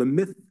entitled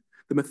The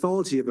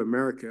Mythology of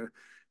America.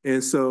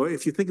 And so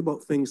if you think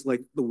about things like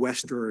the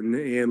Western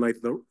and like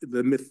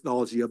the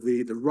mythology of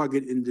the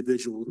rugged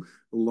individual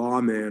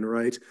lawman,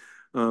 right?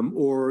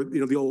 Or,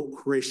 the old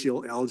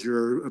Horatio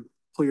Alger,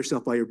 pull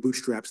yourself by your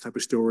bootstraps type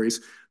of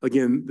stories.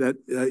 Again, that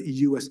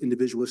U.S.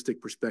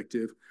 individualistic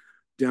perspective,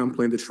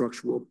 downplaying the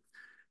structural.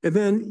 And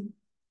then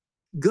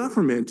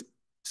government.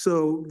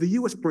 So the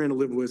U.S. brand of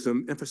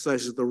liberalism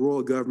emphasizes the role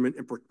of government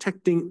in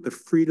protecting the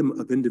freedom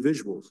of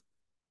individuals.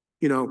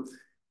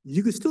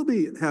 You could still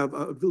have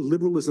a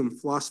liberalism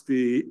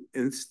philosophy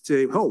and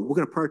say, oh, we're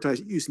going to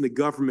prioritize using the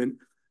government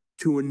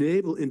to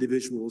enable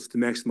individuals to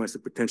maximize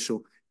their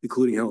potential,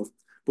 including health.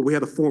 But we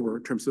have the former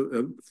in terms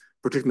of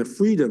protecting the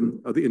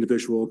freedom of the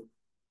individual.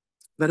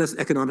 That has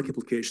economic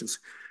implications.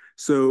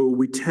 So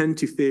we tend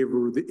to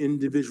favor the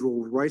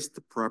individual rights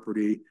to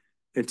property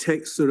and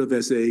take sort of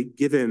as a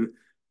given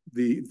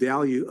the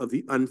value of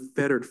the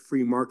unfettered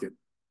free market.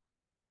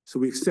 So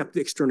we accept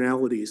the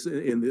externalities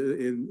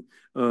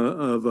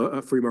of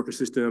a free market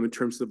system in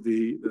terms of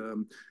the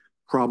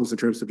problems in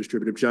terms of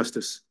distributive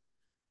justice.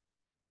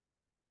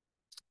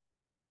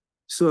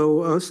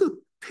 So this is a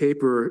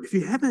paper. If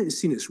you haven't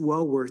seen it, it's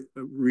well worth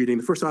reading.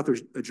 The first author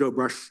is Joe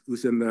Brush,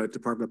 who's in the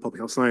Department of Public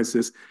Health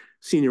Sciences.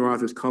 Senior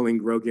author is Colleen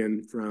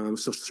Grogan from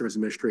Social Service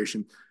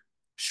Administration.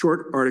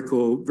 Short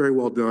article, very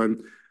well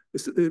done.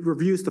 It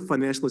reviews the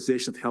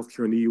financialization of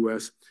healthcare in the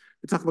U.S.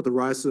 They talk about the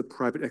rise of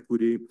private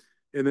equity.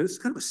 And then it's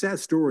kind of a sad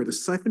story, the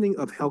siphoning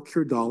of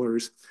healthcare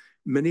dollars,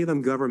 many of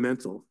them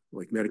governmental,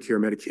 like Medicare,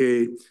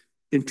 Medicaid,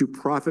 into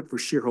profit for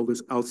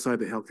shareholders outside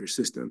the healthcare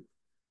system.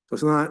 So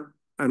it's not,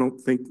 I don't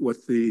think,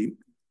 what the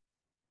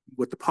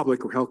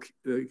public or health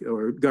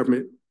or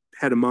government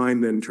had in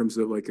mind then in terms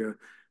of like a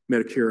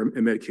Medicare and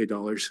Medicaid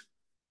dollars.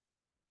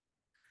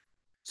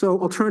 So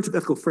alternative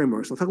ethical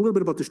frameworks. I'll talk a little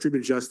bit about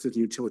distributed justice and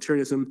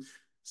utilitarianism.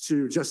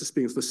 Distributed justice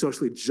being the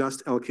socially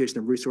just allocation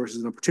of resources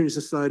and opportunities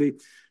in society.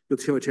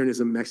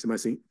 Utilitarianism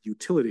maximizing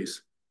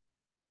utilities.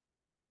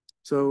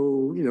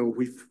 So, you know,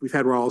 we've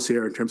had Rawls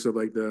here in terms of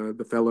like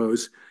the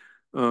fellows.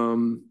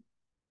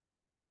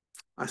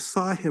 I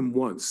saw him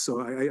once.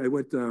 So I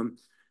went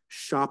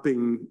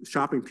shopping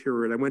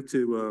period. I went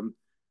to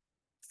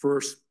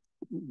first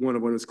one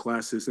of his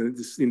classes, and it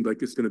just seemed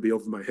like it's going to be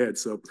over my head.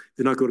 So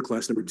did not go to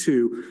class number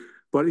 2.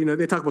 But, you know,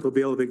 they talk about the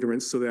veil of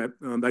ignorance, so that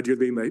the idea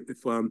being that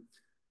if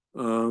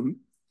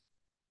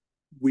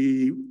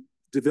we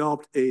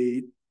developed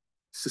a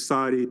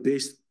society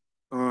based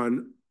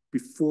on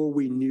before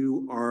we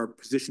knew our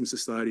position in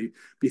society,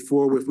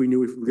 before if we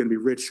knew if we were going to be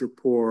rich or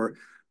poor,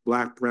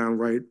 black, brown,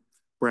 white,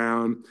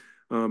 brown,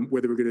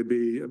 whether we're going to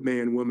be a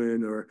man,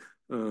 woman, or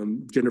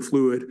gender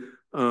fluid,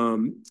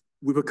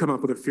 we would come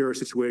up with a fairer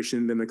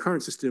situation than the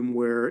current system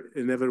where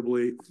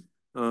inevitably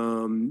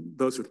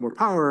those with more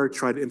power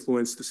try to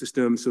influence the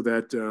system so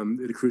that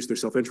it accrues their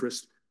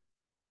self-interest.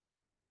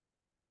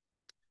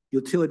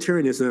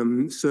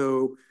 Utilitarianism.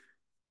 So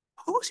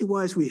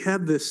policy-wise, we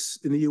have this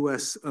in the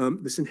U.S.,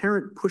 this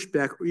inherent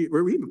pushback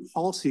or even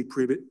policy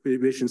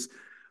prohibitions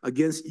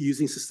against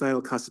using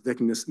societal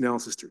cost-effectiveness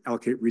analysis to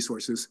allocate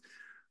resources.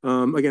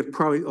 Again,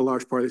 probably a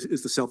large part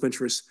is the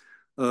self-interest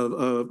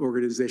of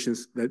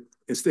organizations that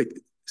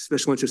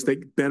special interests they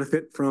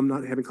benefit from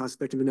not having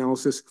cost-effective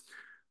analysis.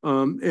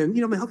 And,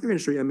 you know, the healthcare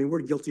industry, I mean, we're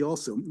guilty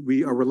also.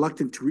 We are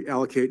reluctant to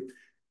reallocate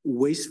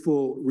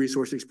wasteful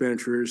resource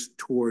expenditures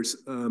towards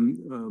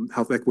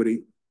health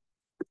equity.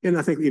 And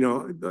I think, you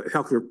know, the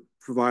healthcare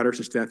providers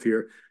and staff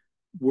here,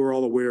 we're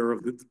all aware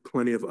of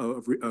plenty of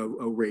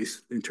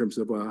race in terms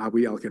of how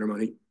we allocate our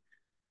money.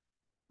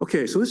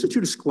 Okay, so this is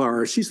Judith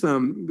Sklar. She's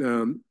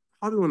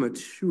probably one of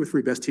the 2 or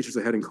 3 best teachers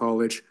I had in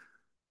college.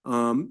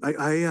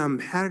 I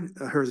had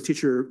her as a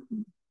teacher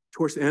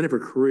towards the end of her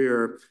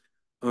career,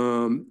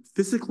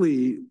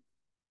 physically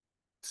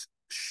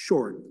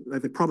short, I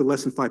think probably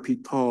less than 5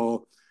 feet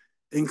tall,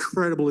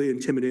 incredibly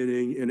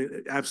intimidating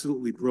and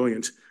absolutely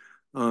brilliant.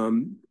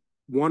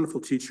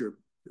 Wonderful teacher,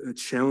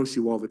 challenged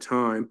you all the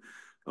time.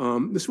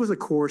 This was a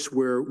course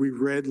where we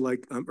read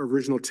like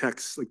original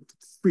texts, like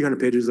 300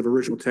 pages of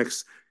original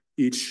texts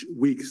each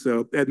week.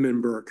 So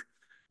Edmund Burke,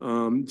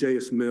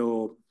 J.S.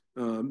 Mill,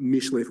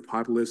 Michelet for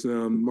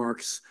populism,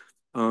 Marx,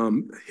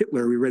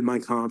 Hitler. We read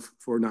Mein Kampf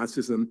for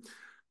Nazism.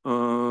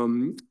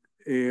 And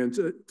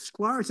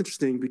Sklar is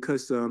interesting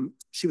because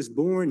she was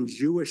born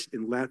Jewish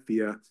in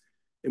Latvia.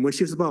 And when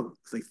she was about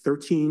like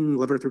 11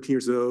 or 13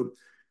 years old,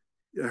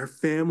 her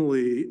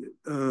family,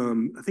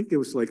 I think it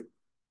was like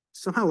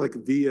somehow like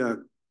via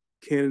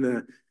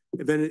Canada,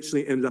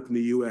 eventually ended up in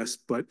the U.S.,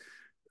 but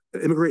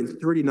immigrated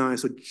in 1939,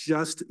 so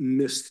just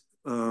missed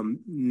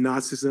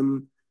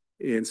Nazism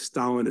and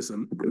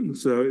Stalinism.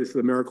 So it's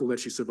a miracle that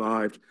she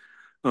survived.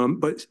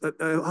 But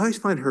I always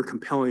find her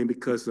compelling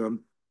because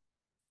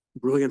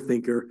brilliant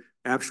thinker,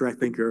 abstract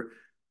thinker.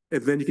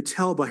 And then you could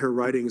tell by her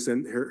writings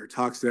and her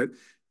talks that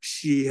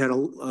she had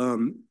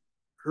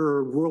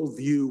her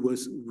worldview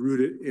was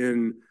rooted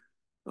in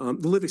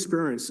the lived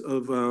experience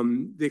of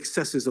the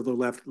excesses of the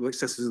left, the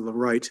excesses of the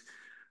right.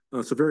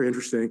 So very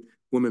interesting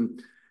woman.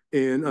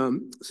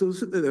 And so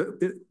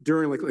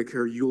during like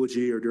her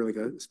eulogy or during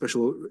like a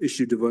special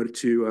issue devoted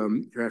to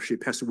her after she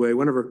passed away,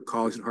 one of her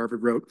colleagues at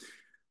Harvard wrote,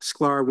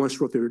 Sklar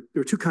once wrote there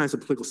are 2 kinds of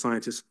political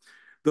scientists: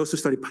 those who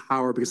study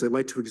power because they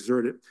like to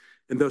exert it,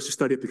 and those who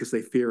study it because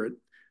they fear it.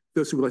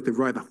 Those who would like to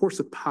ride the horse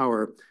of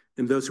power,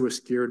 and those who are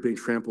scared of being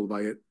trampled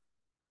by it.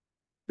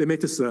 They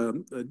make this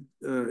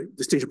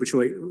distinction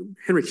between like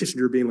Henry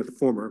Kissinger being like the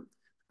former,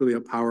 really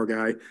a power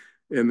guy,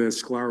 and then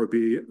Sklar would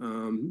be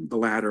the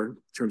latter in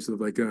terms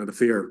of like the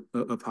fear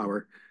of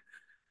power.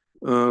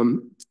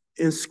 And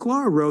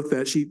Sklar wrote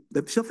that she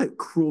felt that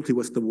cruelty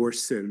was the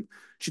worst sin.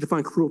 She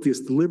defined cruelty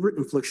as deliberate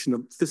infliction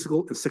of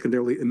physical and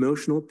secondarily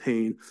emotional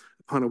pain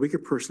upon a weaker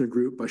person or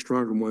group by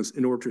stronger ones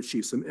in order to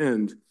achieve some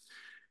end.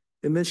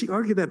 And then she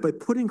argued that by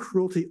putting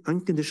cruelty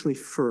unconditionally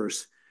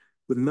first,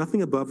 with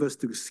nothing above us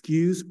to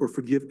excuse or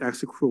forgive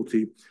acts of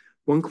cruelty,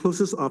 one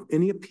closes off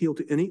any appeal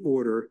to any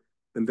order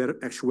than that of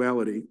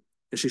actuality.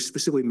 And she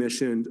specifically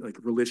mentioned like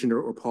religion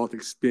or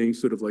politics being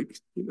sort of like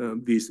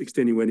these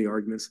extenuating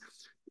arguments.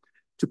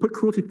 To put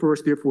cruelty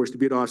first, therefore, is to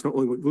be at odds not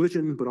only with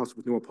religion, but also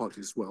with moral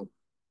politics as well.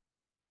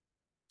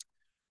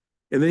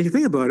 And then if you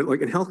think about it,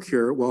 like in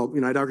healthcare, well,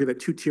 you know, I'd argue that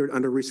 2-tiered,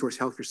 under-resourced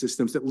healthcare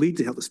systems that lead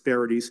to health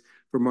disparities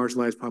for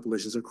marginalized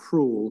populations are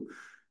cruel,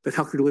 that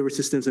healthcare delivery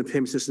systems and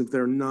payment systems that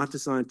are not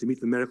designed to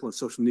meet the medical and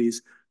social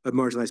needs of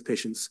marginalized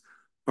patients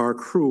are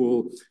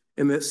cruel,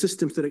 and that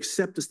systems that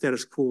accept the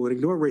status quo and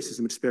ignore racism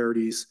and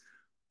disparities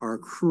are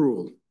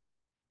cruel.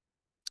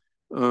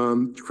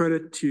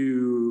 Credit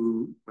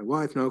to my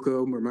wife,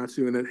 Naoko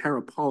Muramatsu, and then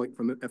Hara Pollock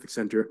from the Ethics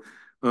Center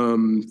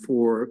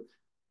for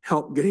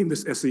help getting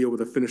this SEO with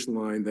a finish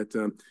line that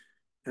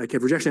I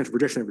kept rejection after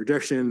rejection after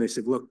rejection. They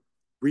said, look,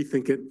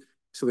 rethink it.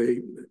 So they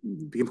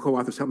became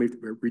co-authors, helped me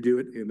redo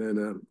it, and then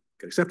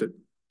got accepted.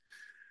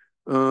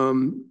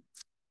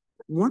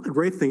 One of the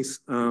great things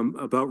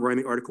about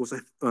writing articles, I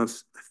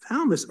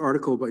found this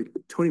article by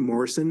Toni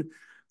Morrison,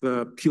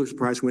 the Pulitzer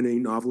Prize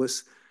winning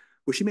novelist,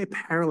 where she made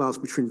parallels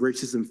between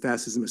racism and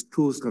fascism as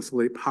tools to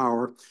consolidate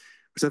power,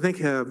 which I think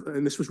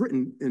and this was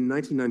written in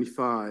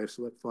 1995,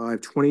 so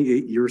that's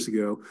 28 years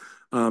ago,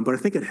 but I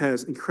think it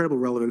has incredible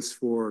relevance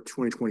for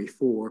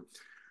 2024.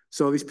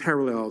 So these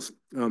parallels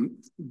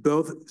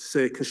both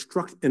say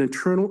construct an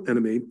internal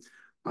enemy,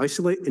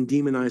 isolate and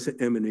demonize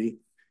the enemy,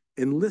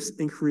 enlist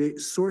and create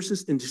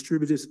sources and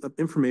distributors of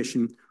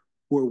information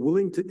who are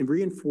willing to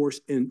reinforce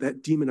in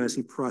that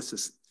demonizing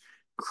process,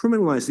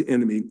 criminalize the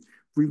enemy,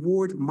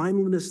 reward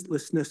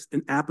mindlessness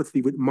and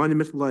apathy with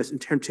monumentalized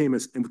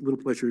entertainments and with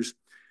little pleasures,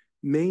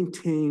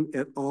 maintain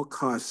at all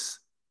costs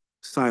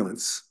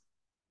silence.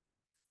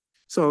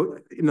 So,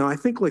 I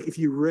think like if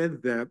you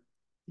read that,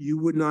 you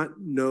would not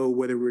know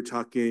whether we were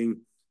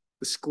talking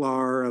the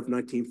Sklar of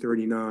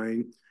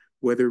 1939,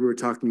 whether we were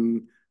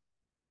talking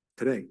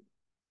today.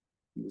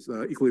 It's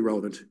equally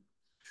relevant.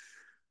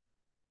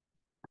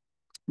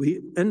 This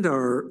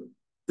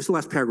is the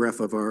last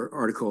paragraph of our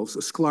article. So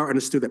Sklar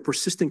understood that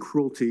persistent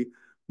cruelty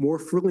more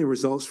frequently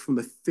results from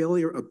the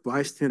failure of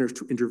bystanders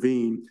to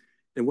intervene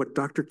and what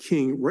Dr.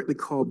 King rightly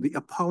called the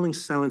appalling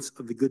silence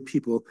of the good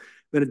people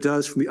than it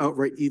does from the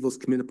outright evils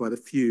committed by the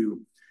few.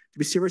 To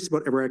be serious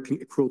about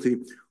eradicating cruelty,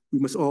 we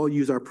must all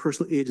use our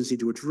personal agency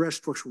to address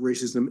structural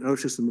racism and other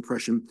system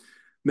oppression.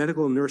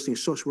 Medical, nursing,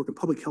 social work, and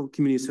public health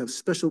communities have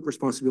special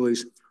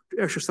responsibilities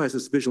to exercise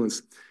this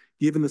vigilance.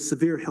 Given the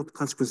severe health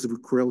consequences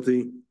of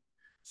cruelty,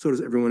 so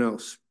does everyone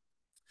else.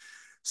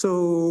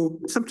 So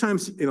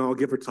sometimes, I'll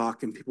give a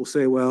talk and people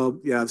say, well,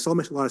 yeah, this all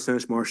makes a lot of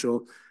sense,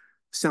 Marshall.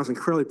 Sounds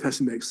incredibly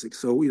pessimistic.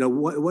 So,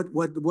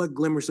 what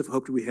glimmers of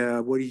hope do we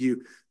have? What do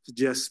you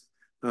suggest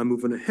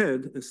moving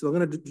ahead? And so I'm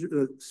going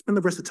to spend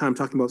the rest of the time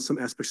talking about some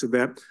aspects of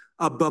that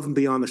above and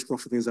beyond the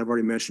structural things I've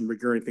already mentioned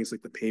regarding things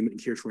like the payment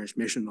and care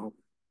transformation and all.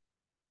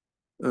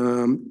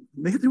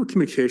 They have to do with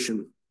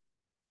communication.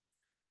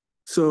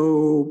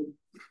 So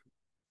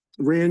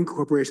RAND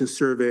Corporation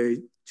Survey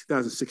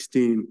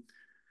 2016,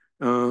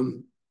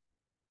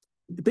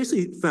 it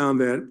basically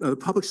found that the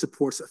public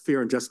supports a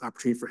fair and just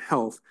opportunity for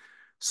health.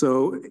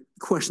 So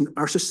question,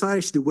 our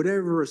society should do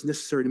whatever is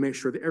necessary to make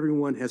sure that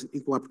everyone has an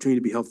equal opportunity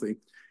to be healthy.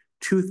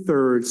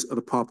 2/3 of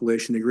the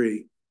population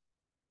agree.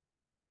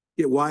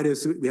 Yet why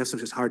does we have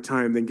such a hard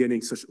time then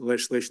getting such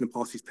legislation and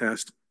policies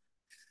passed?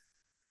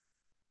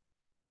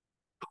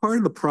 Part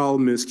of the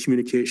problem is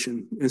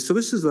communication. And so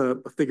this is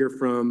a figure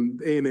from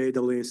AMA,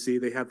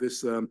 AANC. They have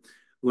this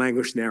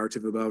language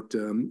narrative about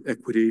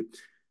equity.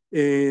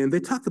 And they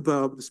talk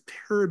about this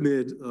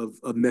pyramid of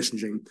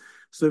messaging.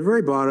 So at the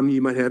very bottom,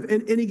 you might have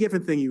any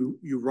given thing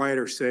you write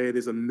or say,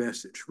 there's a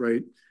message,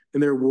 right?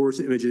 And there are words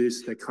and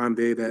images that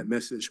convey that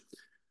message.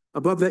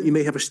 Above that, you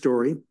may have a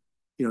story,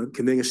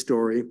 conveying a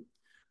story.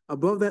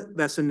 Above that,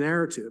 that's a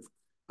narrative,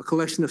 a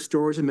collection of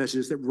stories and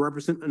messages that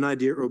represent an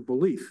idea or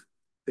belief.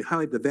 They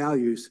highlight the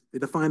values, they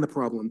define the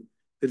problem,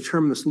 they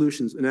determine the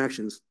solutions and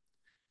actions.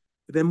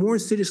 But then more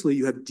insidiously,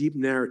 you have deep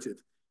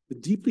narrative, the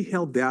deeply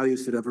held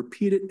values that have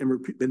repeated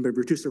and been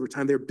reduced over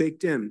time, they're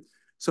baked in.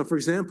 So for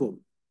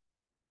example,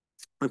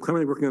 I'm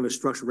currently working on the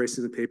structural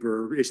racism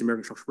paper, Asian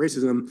American structural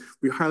racism.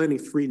 We're highlighting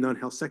 3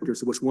 non-health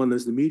sectors, of which one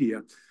is the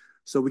media.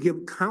 So we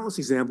give countless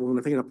examples, and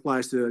I think it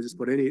applies to just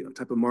about any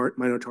type of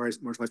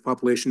marginalized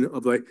population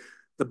of like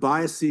the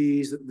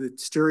biases, the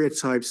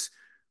stereotypes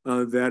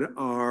that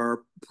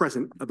are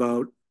present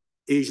about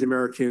Asian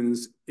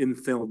Americans in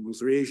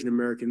films or Asian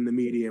American in the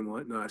media and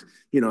whatnot.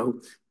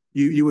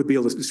 You would be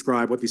able to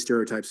describe what these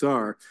stereotypes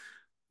are.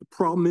 The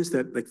problem is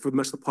that, like, for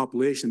much of the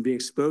population, being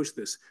exposed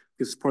to this,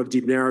 because it's part of the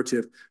deep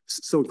narrative,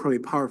 so incredibly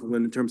powerful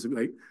in terms of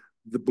like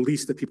the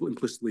beliefs that people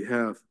implicitly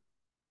have.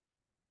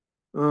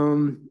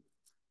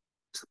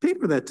 It's a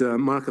paper that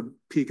Monica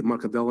Peake and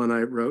Monica Bella and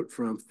I wrote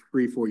from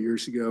 3-4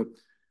 years ago.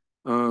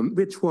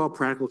 We had 12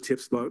 practical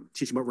tips about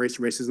teaching about race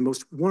and racism.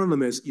 One of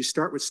them is you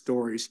start with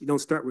stories. You don't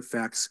start with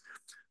facts.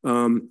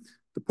 The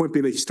point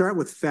being that you start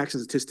with facts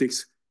and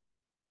statistics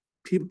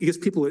because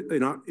people,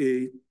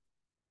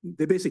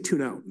 they basically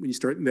tune out when you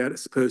start that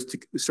as opposed to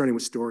starting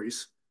with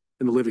stories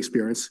and the lived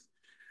experience.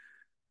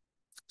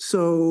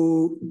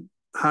 So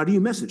how do you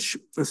message?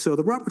 And so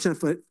the Robert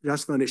Johnson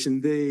Foundation,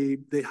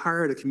 they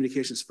hired a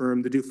communications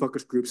firm to do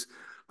focus groups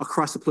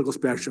across the political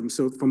spectrum.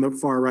 So from the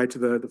far right to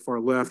the far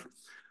left,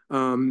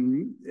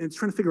 and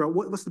trying to figure out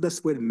what's the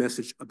best way to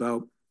message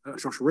about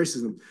structural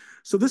racism.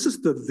 So this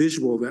is the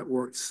visual that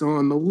works. So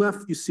on the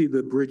left, you see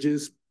the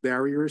bridges,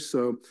 barriers.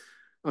 So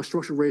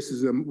structural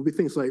racism will be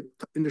things like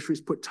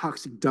industries put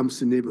toxic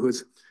dumps in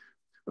neighborhoods.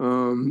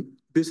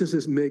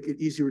 Businesses make it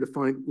easier to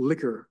find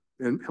liquor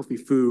and healthy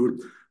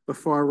food. The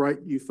far right,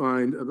 you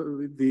find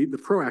the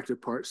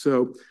proactive part.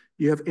 So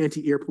you have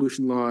anti-air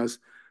pollution laws.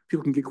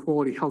 People can get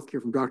quality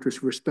healthcare from doctors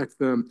who respect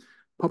them.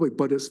 Public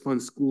budgets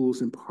fund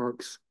schools and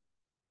parks.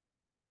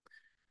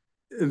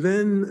 And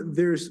then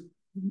there's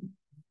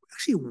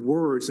actually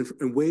words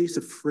and ways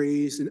to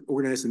phrase and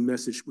organize a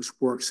message which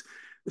works.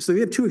 So we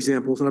have two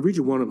examples, and I'll read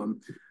you one of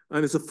them.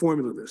 And it's a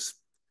formula of this.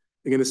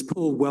 Again, it's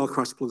pulled well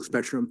across the political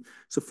spectrum.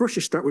 So first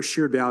you start with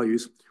shared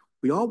values.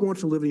 We all want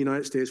to live in the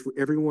United States where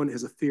everyone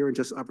has a fair and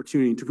just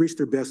opportunity to reach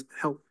their best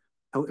health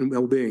and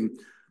well-being,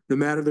 no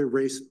matter their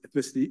race,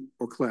 ethnicity,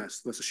 or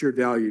class. That's a shared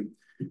value.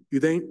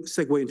 You then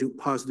segue into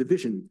positive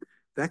vision.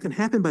 That can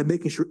happen by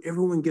making sure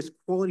everyone gets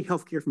quality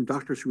health care from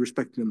doctors who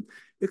respect them.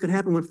 It can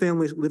happen when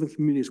families live in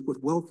communities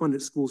with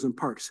well-funded schools and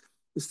parks,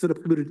 instead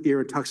of polluted air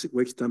and toxic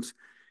waste dumps,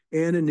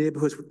 and in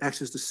neighborhoods with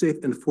access to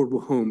safe and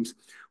affordable homes.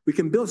 We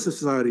can build a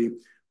society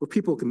where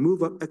people can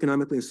move up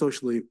economically and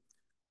socially.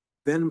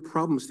 Then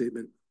problem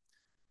statement.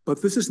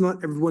 But this is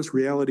not everyone's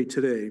reality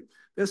today.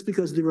 That's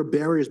because there are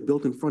barriers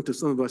built in front of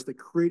some of us that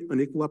create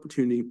unequal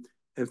opportunity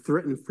and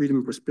threaten freedom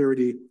and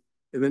prosperity,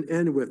 and then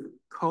end with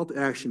call to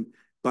action.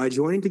 By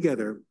joining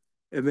together,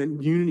 and then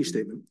unity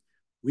statement,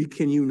 we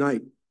can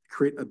unite,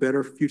 create a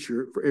better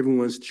future for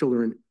everyone's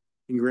children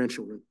and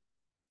grandchildren.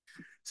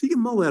 So you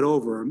can mull that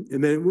over,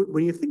 and then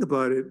when you think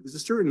about it, there's a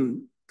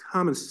certain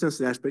common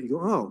sense aspect. You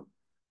go, oh,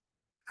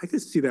 I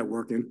could see that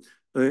working.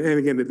 And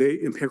again, they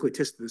empirically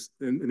test this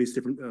in these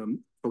different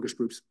focus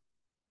groups.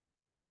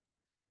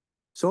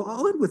 So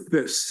I'll end with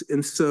this.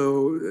 And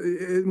so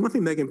one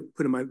thing Megan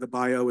put in the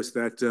bio is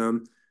that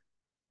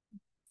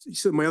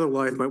so my other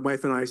life, my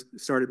wife and I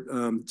started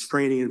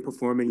training and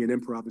performing in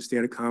improv and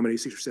stand-up comedy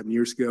 6 or 7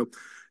 years ago.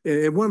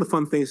 And one of the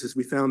fun things is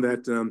we found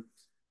that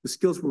the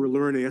skills we were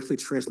learning actually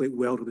translate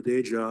well to the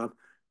day job,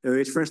 and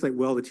they translate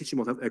well to teaching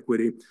about health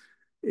equity.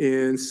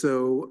 And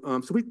so,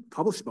 so we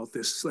published about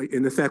this, like,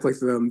 and in fact, like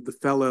the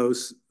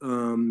fellows,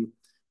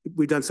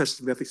 we've done sessions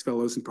with ethics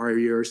fellows in prior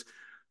years.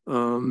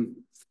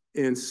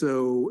 And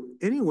so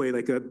anyway,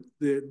 like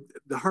the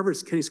Harvard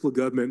Kennedy School of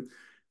Government,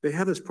 they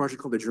have this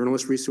project called the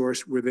Journalist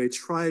Resource, where they have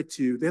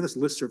this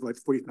list of like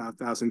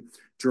 45,000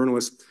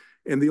 journalists.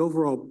 And the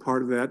overall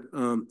part of that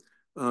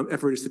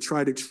effort is to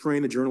try to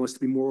train the journalists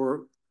to be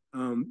more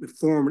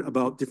informed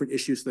about different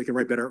issues so they can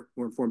write better,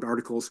 more informed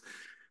articles.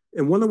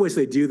 And one of the ways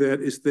they do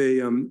that is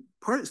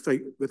it's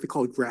like what they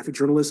call graphic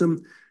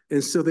journalism.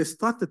 And so they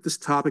thought that this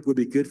topic would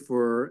be good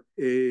for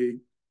a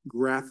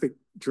graphic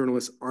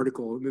journalist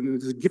article. And then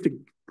there's a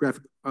gifted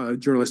graphic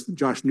journalist,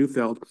 Josh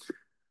Neufeld,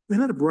 who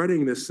ended up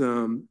writing this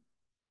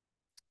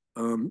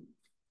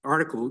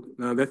article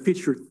that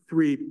featured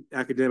 3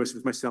 academics,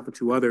 with myself and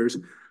 2 others.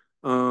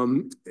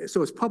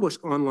 So it's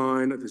published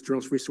online at this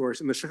journalist resource,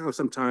 and the Chicago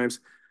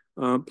Sun-Times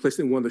placed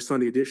it in one of their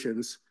Sunday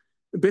editions.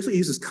 It basically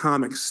uses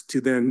comics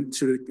to then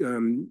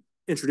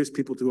introduce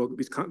people to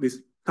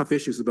these tough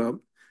issues about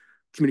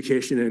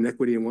communication and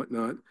equity and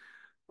whatnot.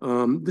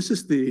 This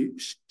is the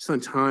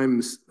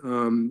Sun-Times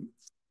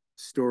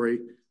story.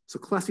 So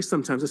classic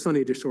Sun-Times, a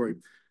Sunday edition story.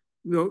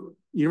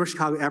 University of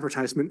Chicago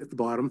advertisement at the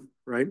bottom,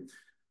 right?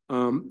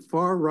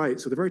 Far right,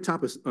 so the very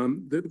top is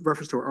the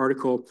reference to our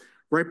article.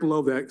 Right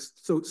below that,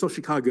 so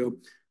Chicago,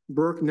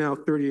 Burke, now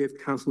 38th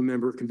council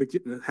member,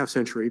 convicted in a half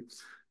century.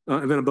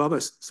 And then above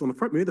us, so on the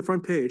front, maybe the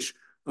front page,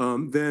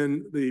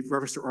 then the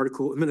reference to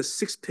article, and then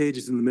 6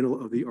 pages in the middle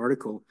of the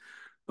article.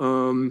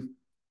 So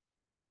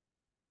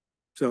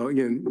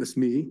again, that's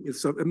me.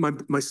 So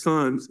my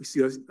son, you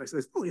see, I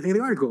said, oh, you think of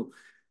the article?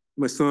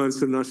 My son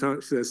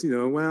says,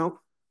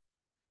 well,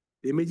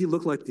 they made you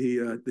look like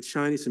the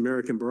Chinese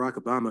American Barack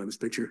Obama in this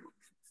picture.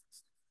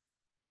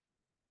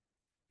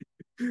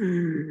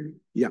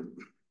 Yeah.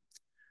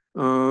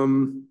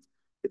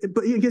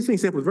 But here's an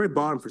example. At the very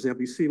bottom, for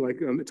example, you see like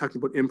talking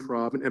about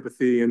improv and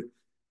empathy and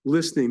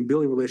listening,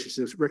 building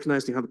relationships,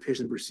 recognizing how the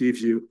patient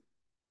perceives you.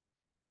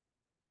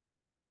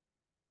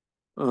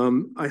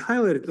 I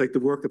highlighted like the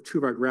work of 2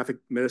 of our graphic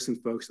medicine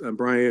folks,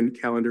 Brian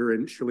Callender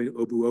and Shirley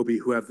Obuobi,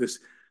 who have this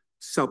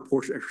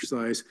self-portrait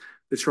exercise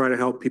to try to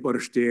help people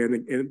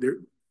understand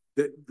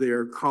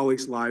their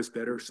colleagues' lives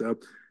better. So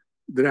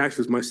that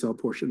actually was my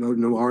self-portrait.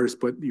 No artist,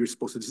 but you're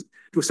supposed to just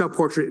do a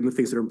self-portrait and the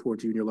things that are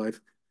important to you in your life.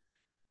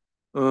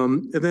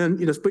 And then,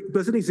 but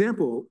as an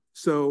example,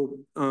 so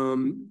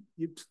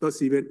let's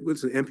see,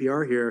 what's an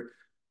NPR here,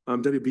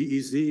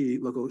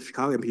 WBEZ, local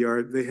Chicago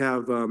NPR, they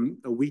have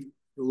a week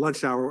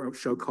lunch hour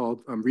show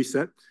called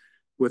Reset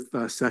with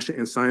Sasha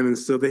and Simon.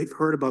 So they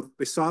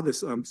saw this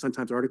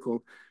Sun-Times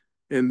article,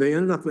 and they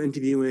ended up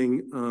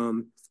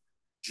interviewing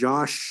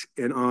Josh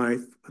and I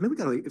think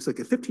it's like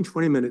a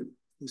 15-20 minute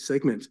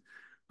segment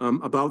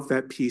about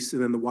that piece,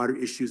 and then the wider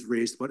issues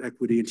raised about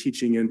equity and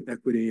teaching and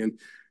equity and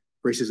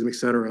racism, et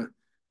cetera.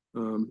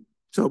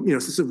 So,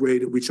 this is a way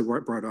to reach a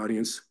broad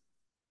audience.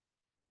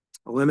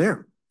 I'll end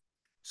there.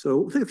 So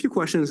we'll take a few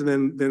questions,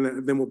 and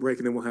then we'll break,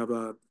 and then we'll have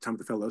time with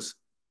the fellows.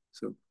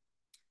 So.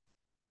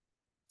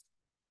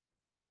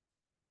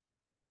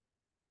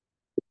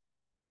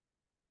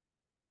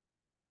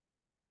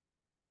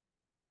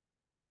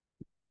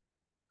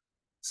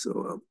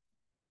 So,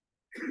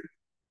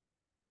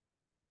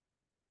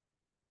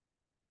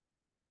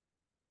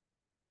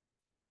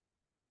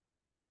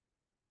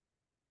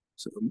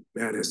 so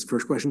Matt has the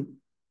first question.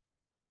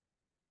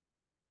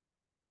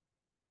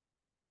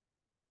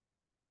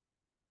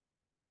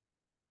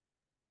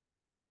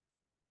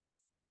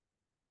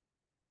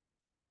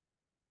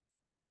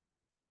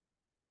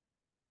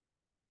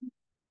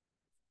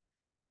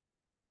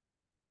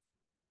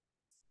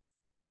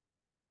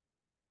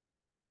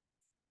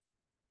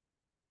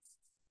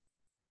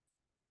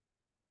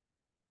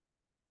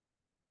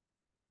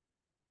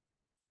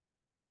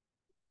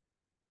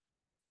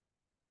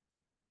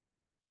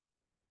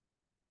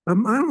 I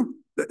don't.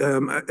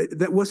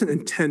 That wasn't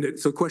intended.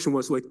 So the question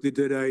was like,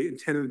 did I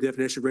intend in the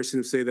definition of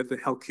racism to say that the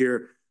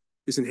healthcare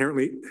system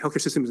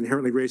is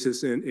inherently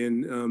racist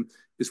and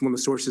is one of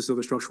the sources of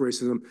the structural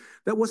racism?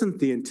 That wasn't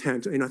the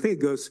intent. I think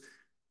it goes,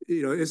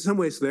 in some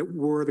ways that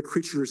we're the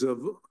creatures of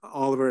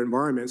all of our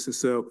environments, and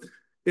so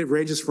it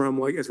ranges from,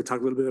 like, as we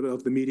talked a little bit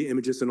about the media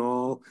images and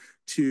all,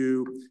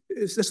 to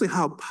essentially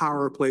how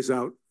power plays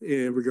out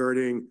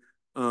regarding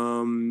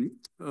um,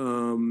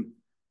 um,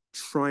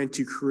 trying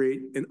to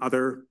create an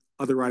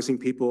otherizing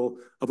people,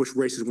 of which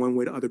race is one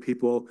way to other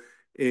people,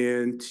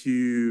 and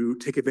to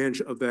take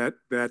advantage of that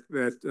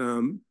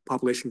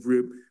population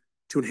group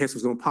to enhance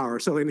its own power.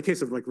 So in the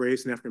case of like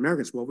race and African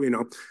Americans, well,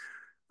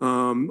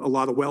 a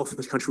lot of wealth in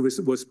this country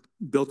was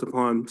built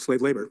upon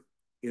slave labor,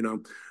 you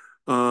know.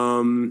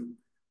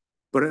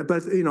 But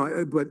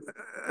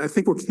I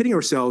think we're kidding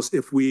ourselves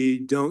if we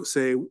don't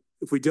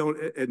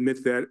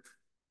admit that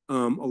a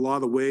lot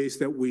of the ways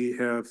that we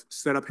have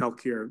set up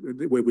healthcare,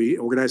 the way we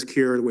organize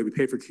care, the way we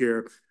pay for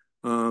care,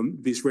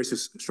 these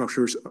racist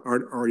structures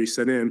are already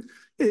set in.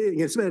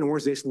 It's at an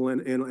organizational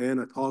and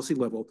a policy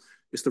level.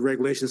 It's the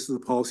regulations, it's the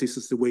policies,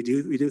 it's the way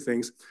we do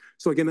things.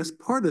 So again, that's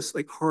part of this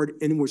like hard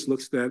inwards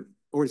looks that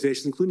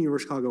organizations, including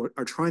University of Chicago,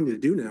 are trying to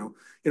do now.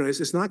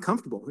 It's not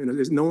comfortable.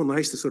 There's no one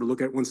likes to sort of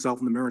look at oneself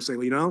in the mirror and say,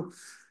 well,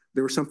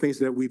 there were some things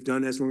that we've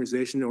done as an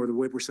organization or the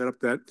way we're set up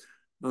that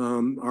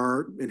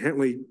are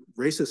inherently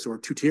racist or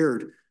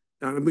two-tiered.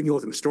 We can go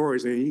through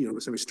stories, and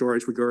there's so many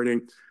stories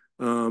regarding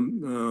both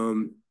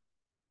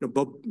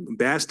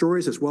bad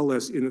stories as well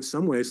as in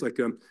some ways like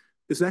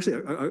there's actually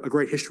a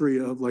great history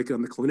of like the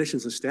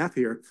clinicians and staff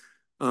here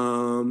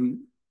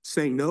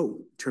saying no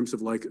in terms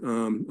of like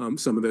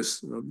some of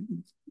this.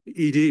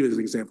 ED is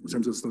an example in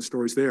terms of some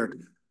stories there.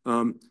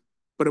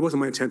 But it wasn't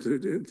my intent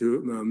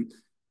to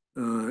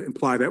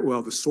imply that,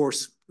 well, the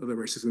source of the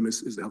racism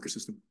is the healthcare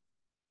system.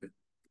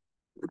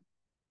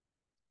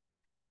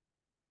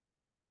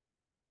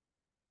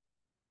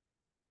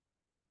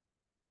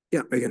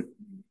 Yeah, again.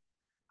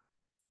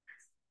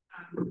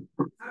 How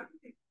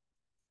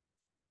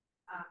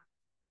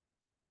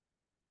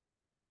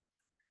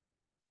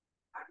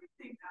do you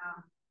think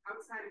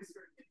outside of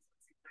certain things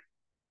like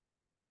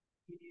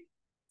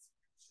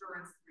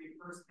insurance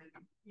reimbursement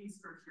fee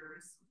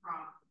structures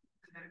from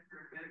the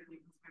Medicare and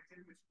Medicaid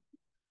perspective, which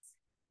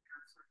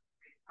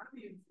how do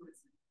we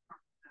influence it from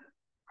the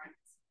private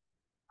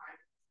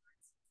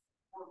insurance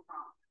or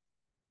from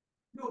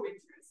no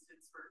interest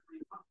in sort of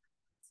refund?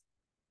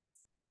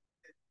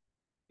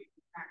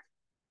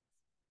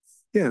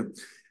 Yeah.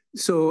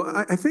 So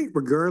I think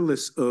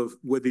regardless of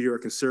whether you're a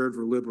conservative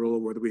or liberal, or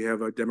whether we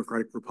have a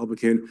Democratic,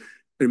 Republican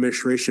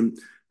administration,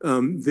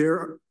 there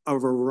are a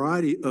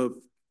variety of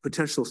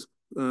potential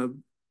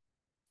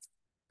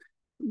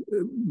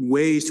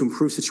ways to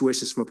improve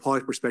situations from a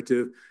policy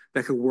perspective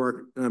that could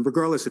work,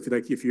 regardless if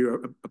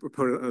you're a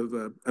proponent of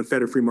a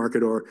unfettered free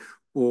market or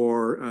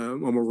a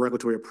more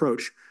regulatory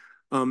approach.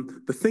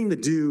 The thing to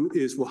do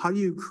is, well, how do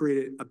you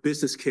create a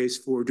business case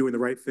for doing the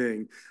right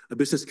thing, a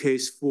business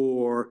case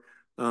for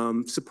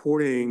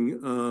supporting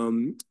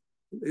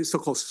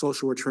so-called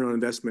social return on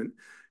investment?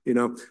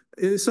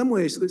 In some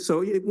ways,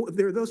 so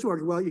there are those who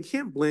argue, well, you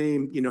can't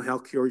blame,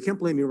 healthcare, you can't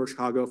blame University of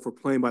Chicago for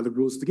playing by the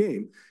rules of the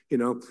game.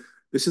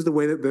 This is the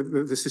way that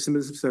the system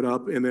is set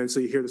up. And then so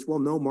you hear this, well,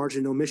 no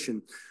margin, no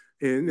mission.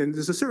 And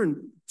there's a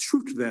certain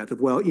truth to that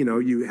of, well,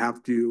 you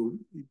have to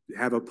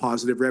have a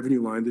positive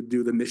revenue line to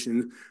do the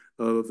mission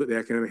of the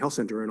academic health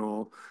center and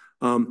all.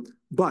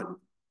 But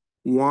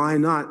why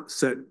not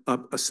set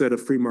up a set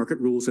of free market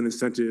rules and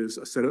incentives,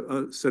 a set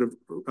of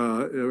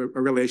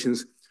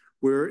relations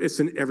where it's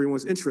in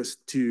everyone's interest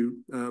to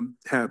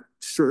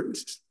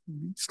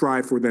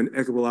strive for then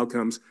equitable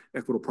outcomes,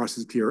 equitable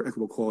process of care,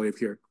 equitable quality of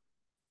care.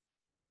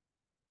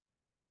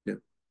 Yeah.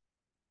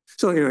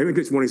 So I think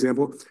it's one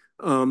example.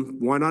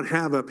 Why not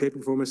have a pay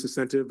performance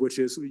incentive, which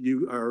is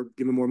you are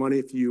given more money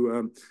if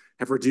you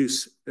have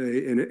reduced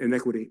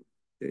inequity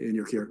in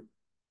your care?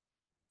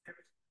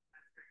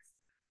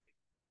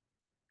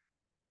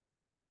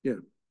 Yeah.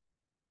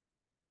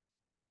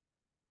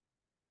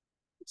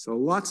 So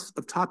lots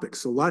of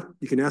topics, a lot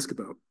you can ask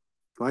about.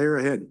 Fire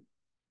ahead.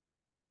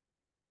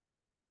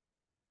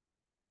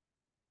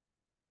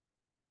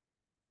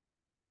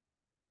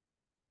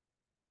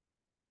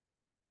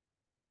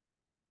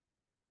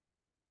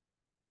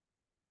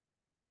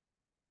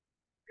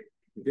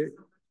 Okay.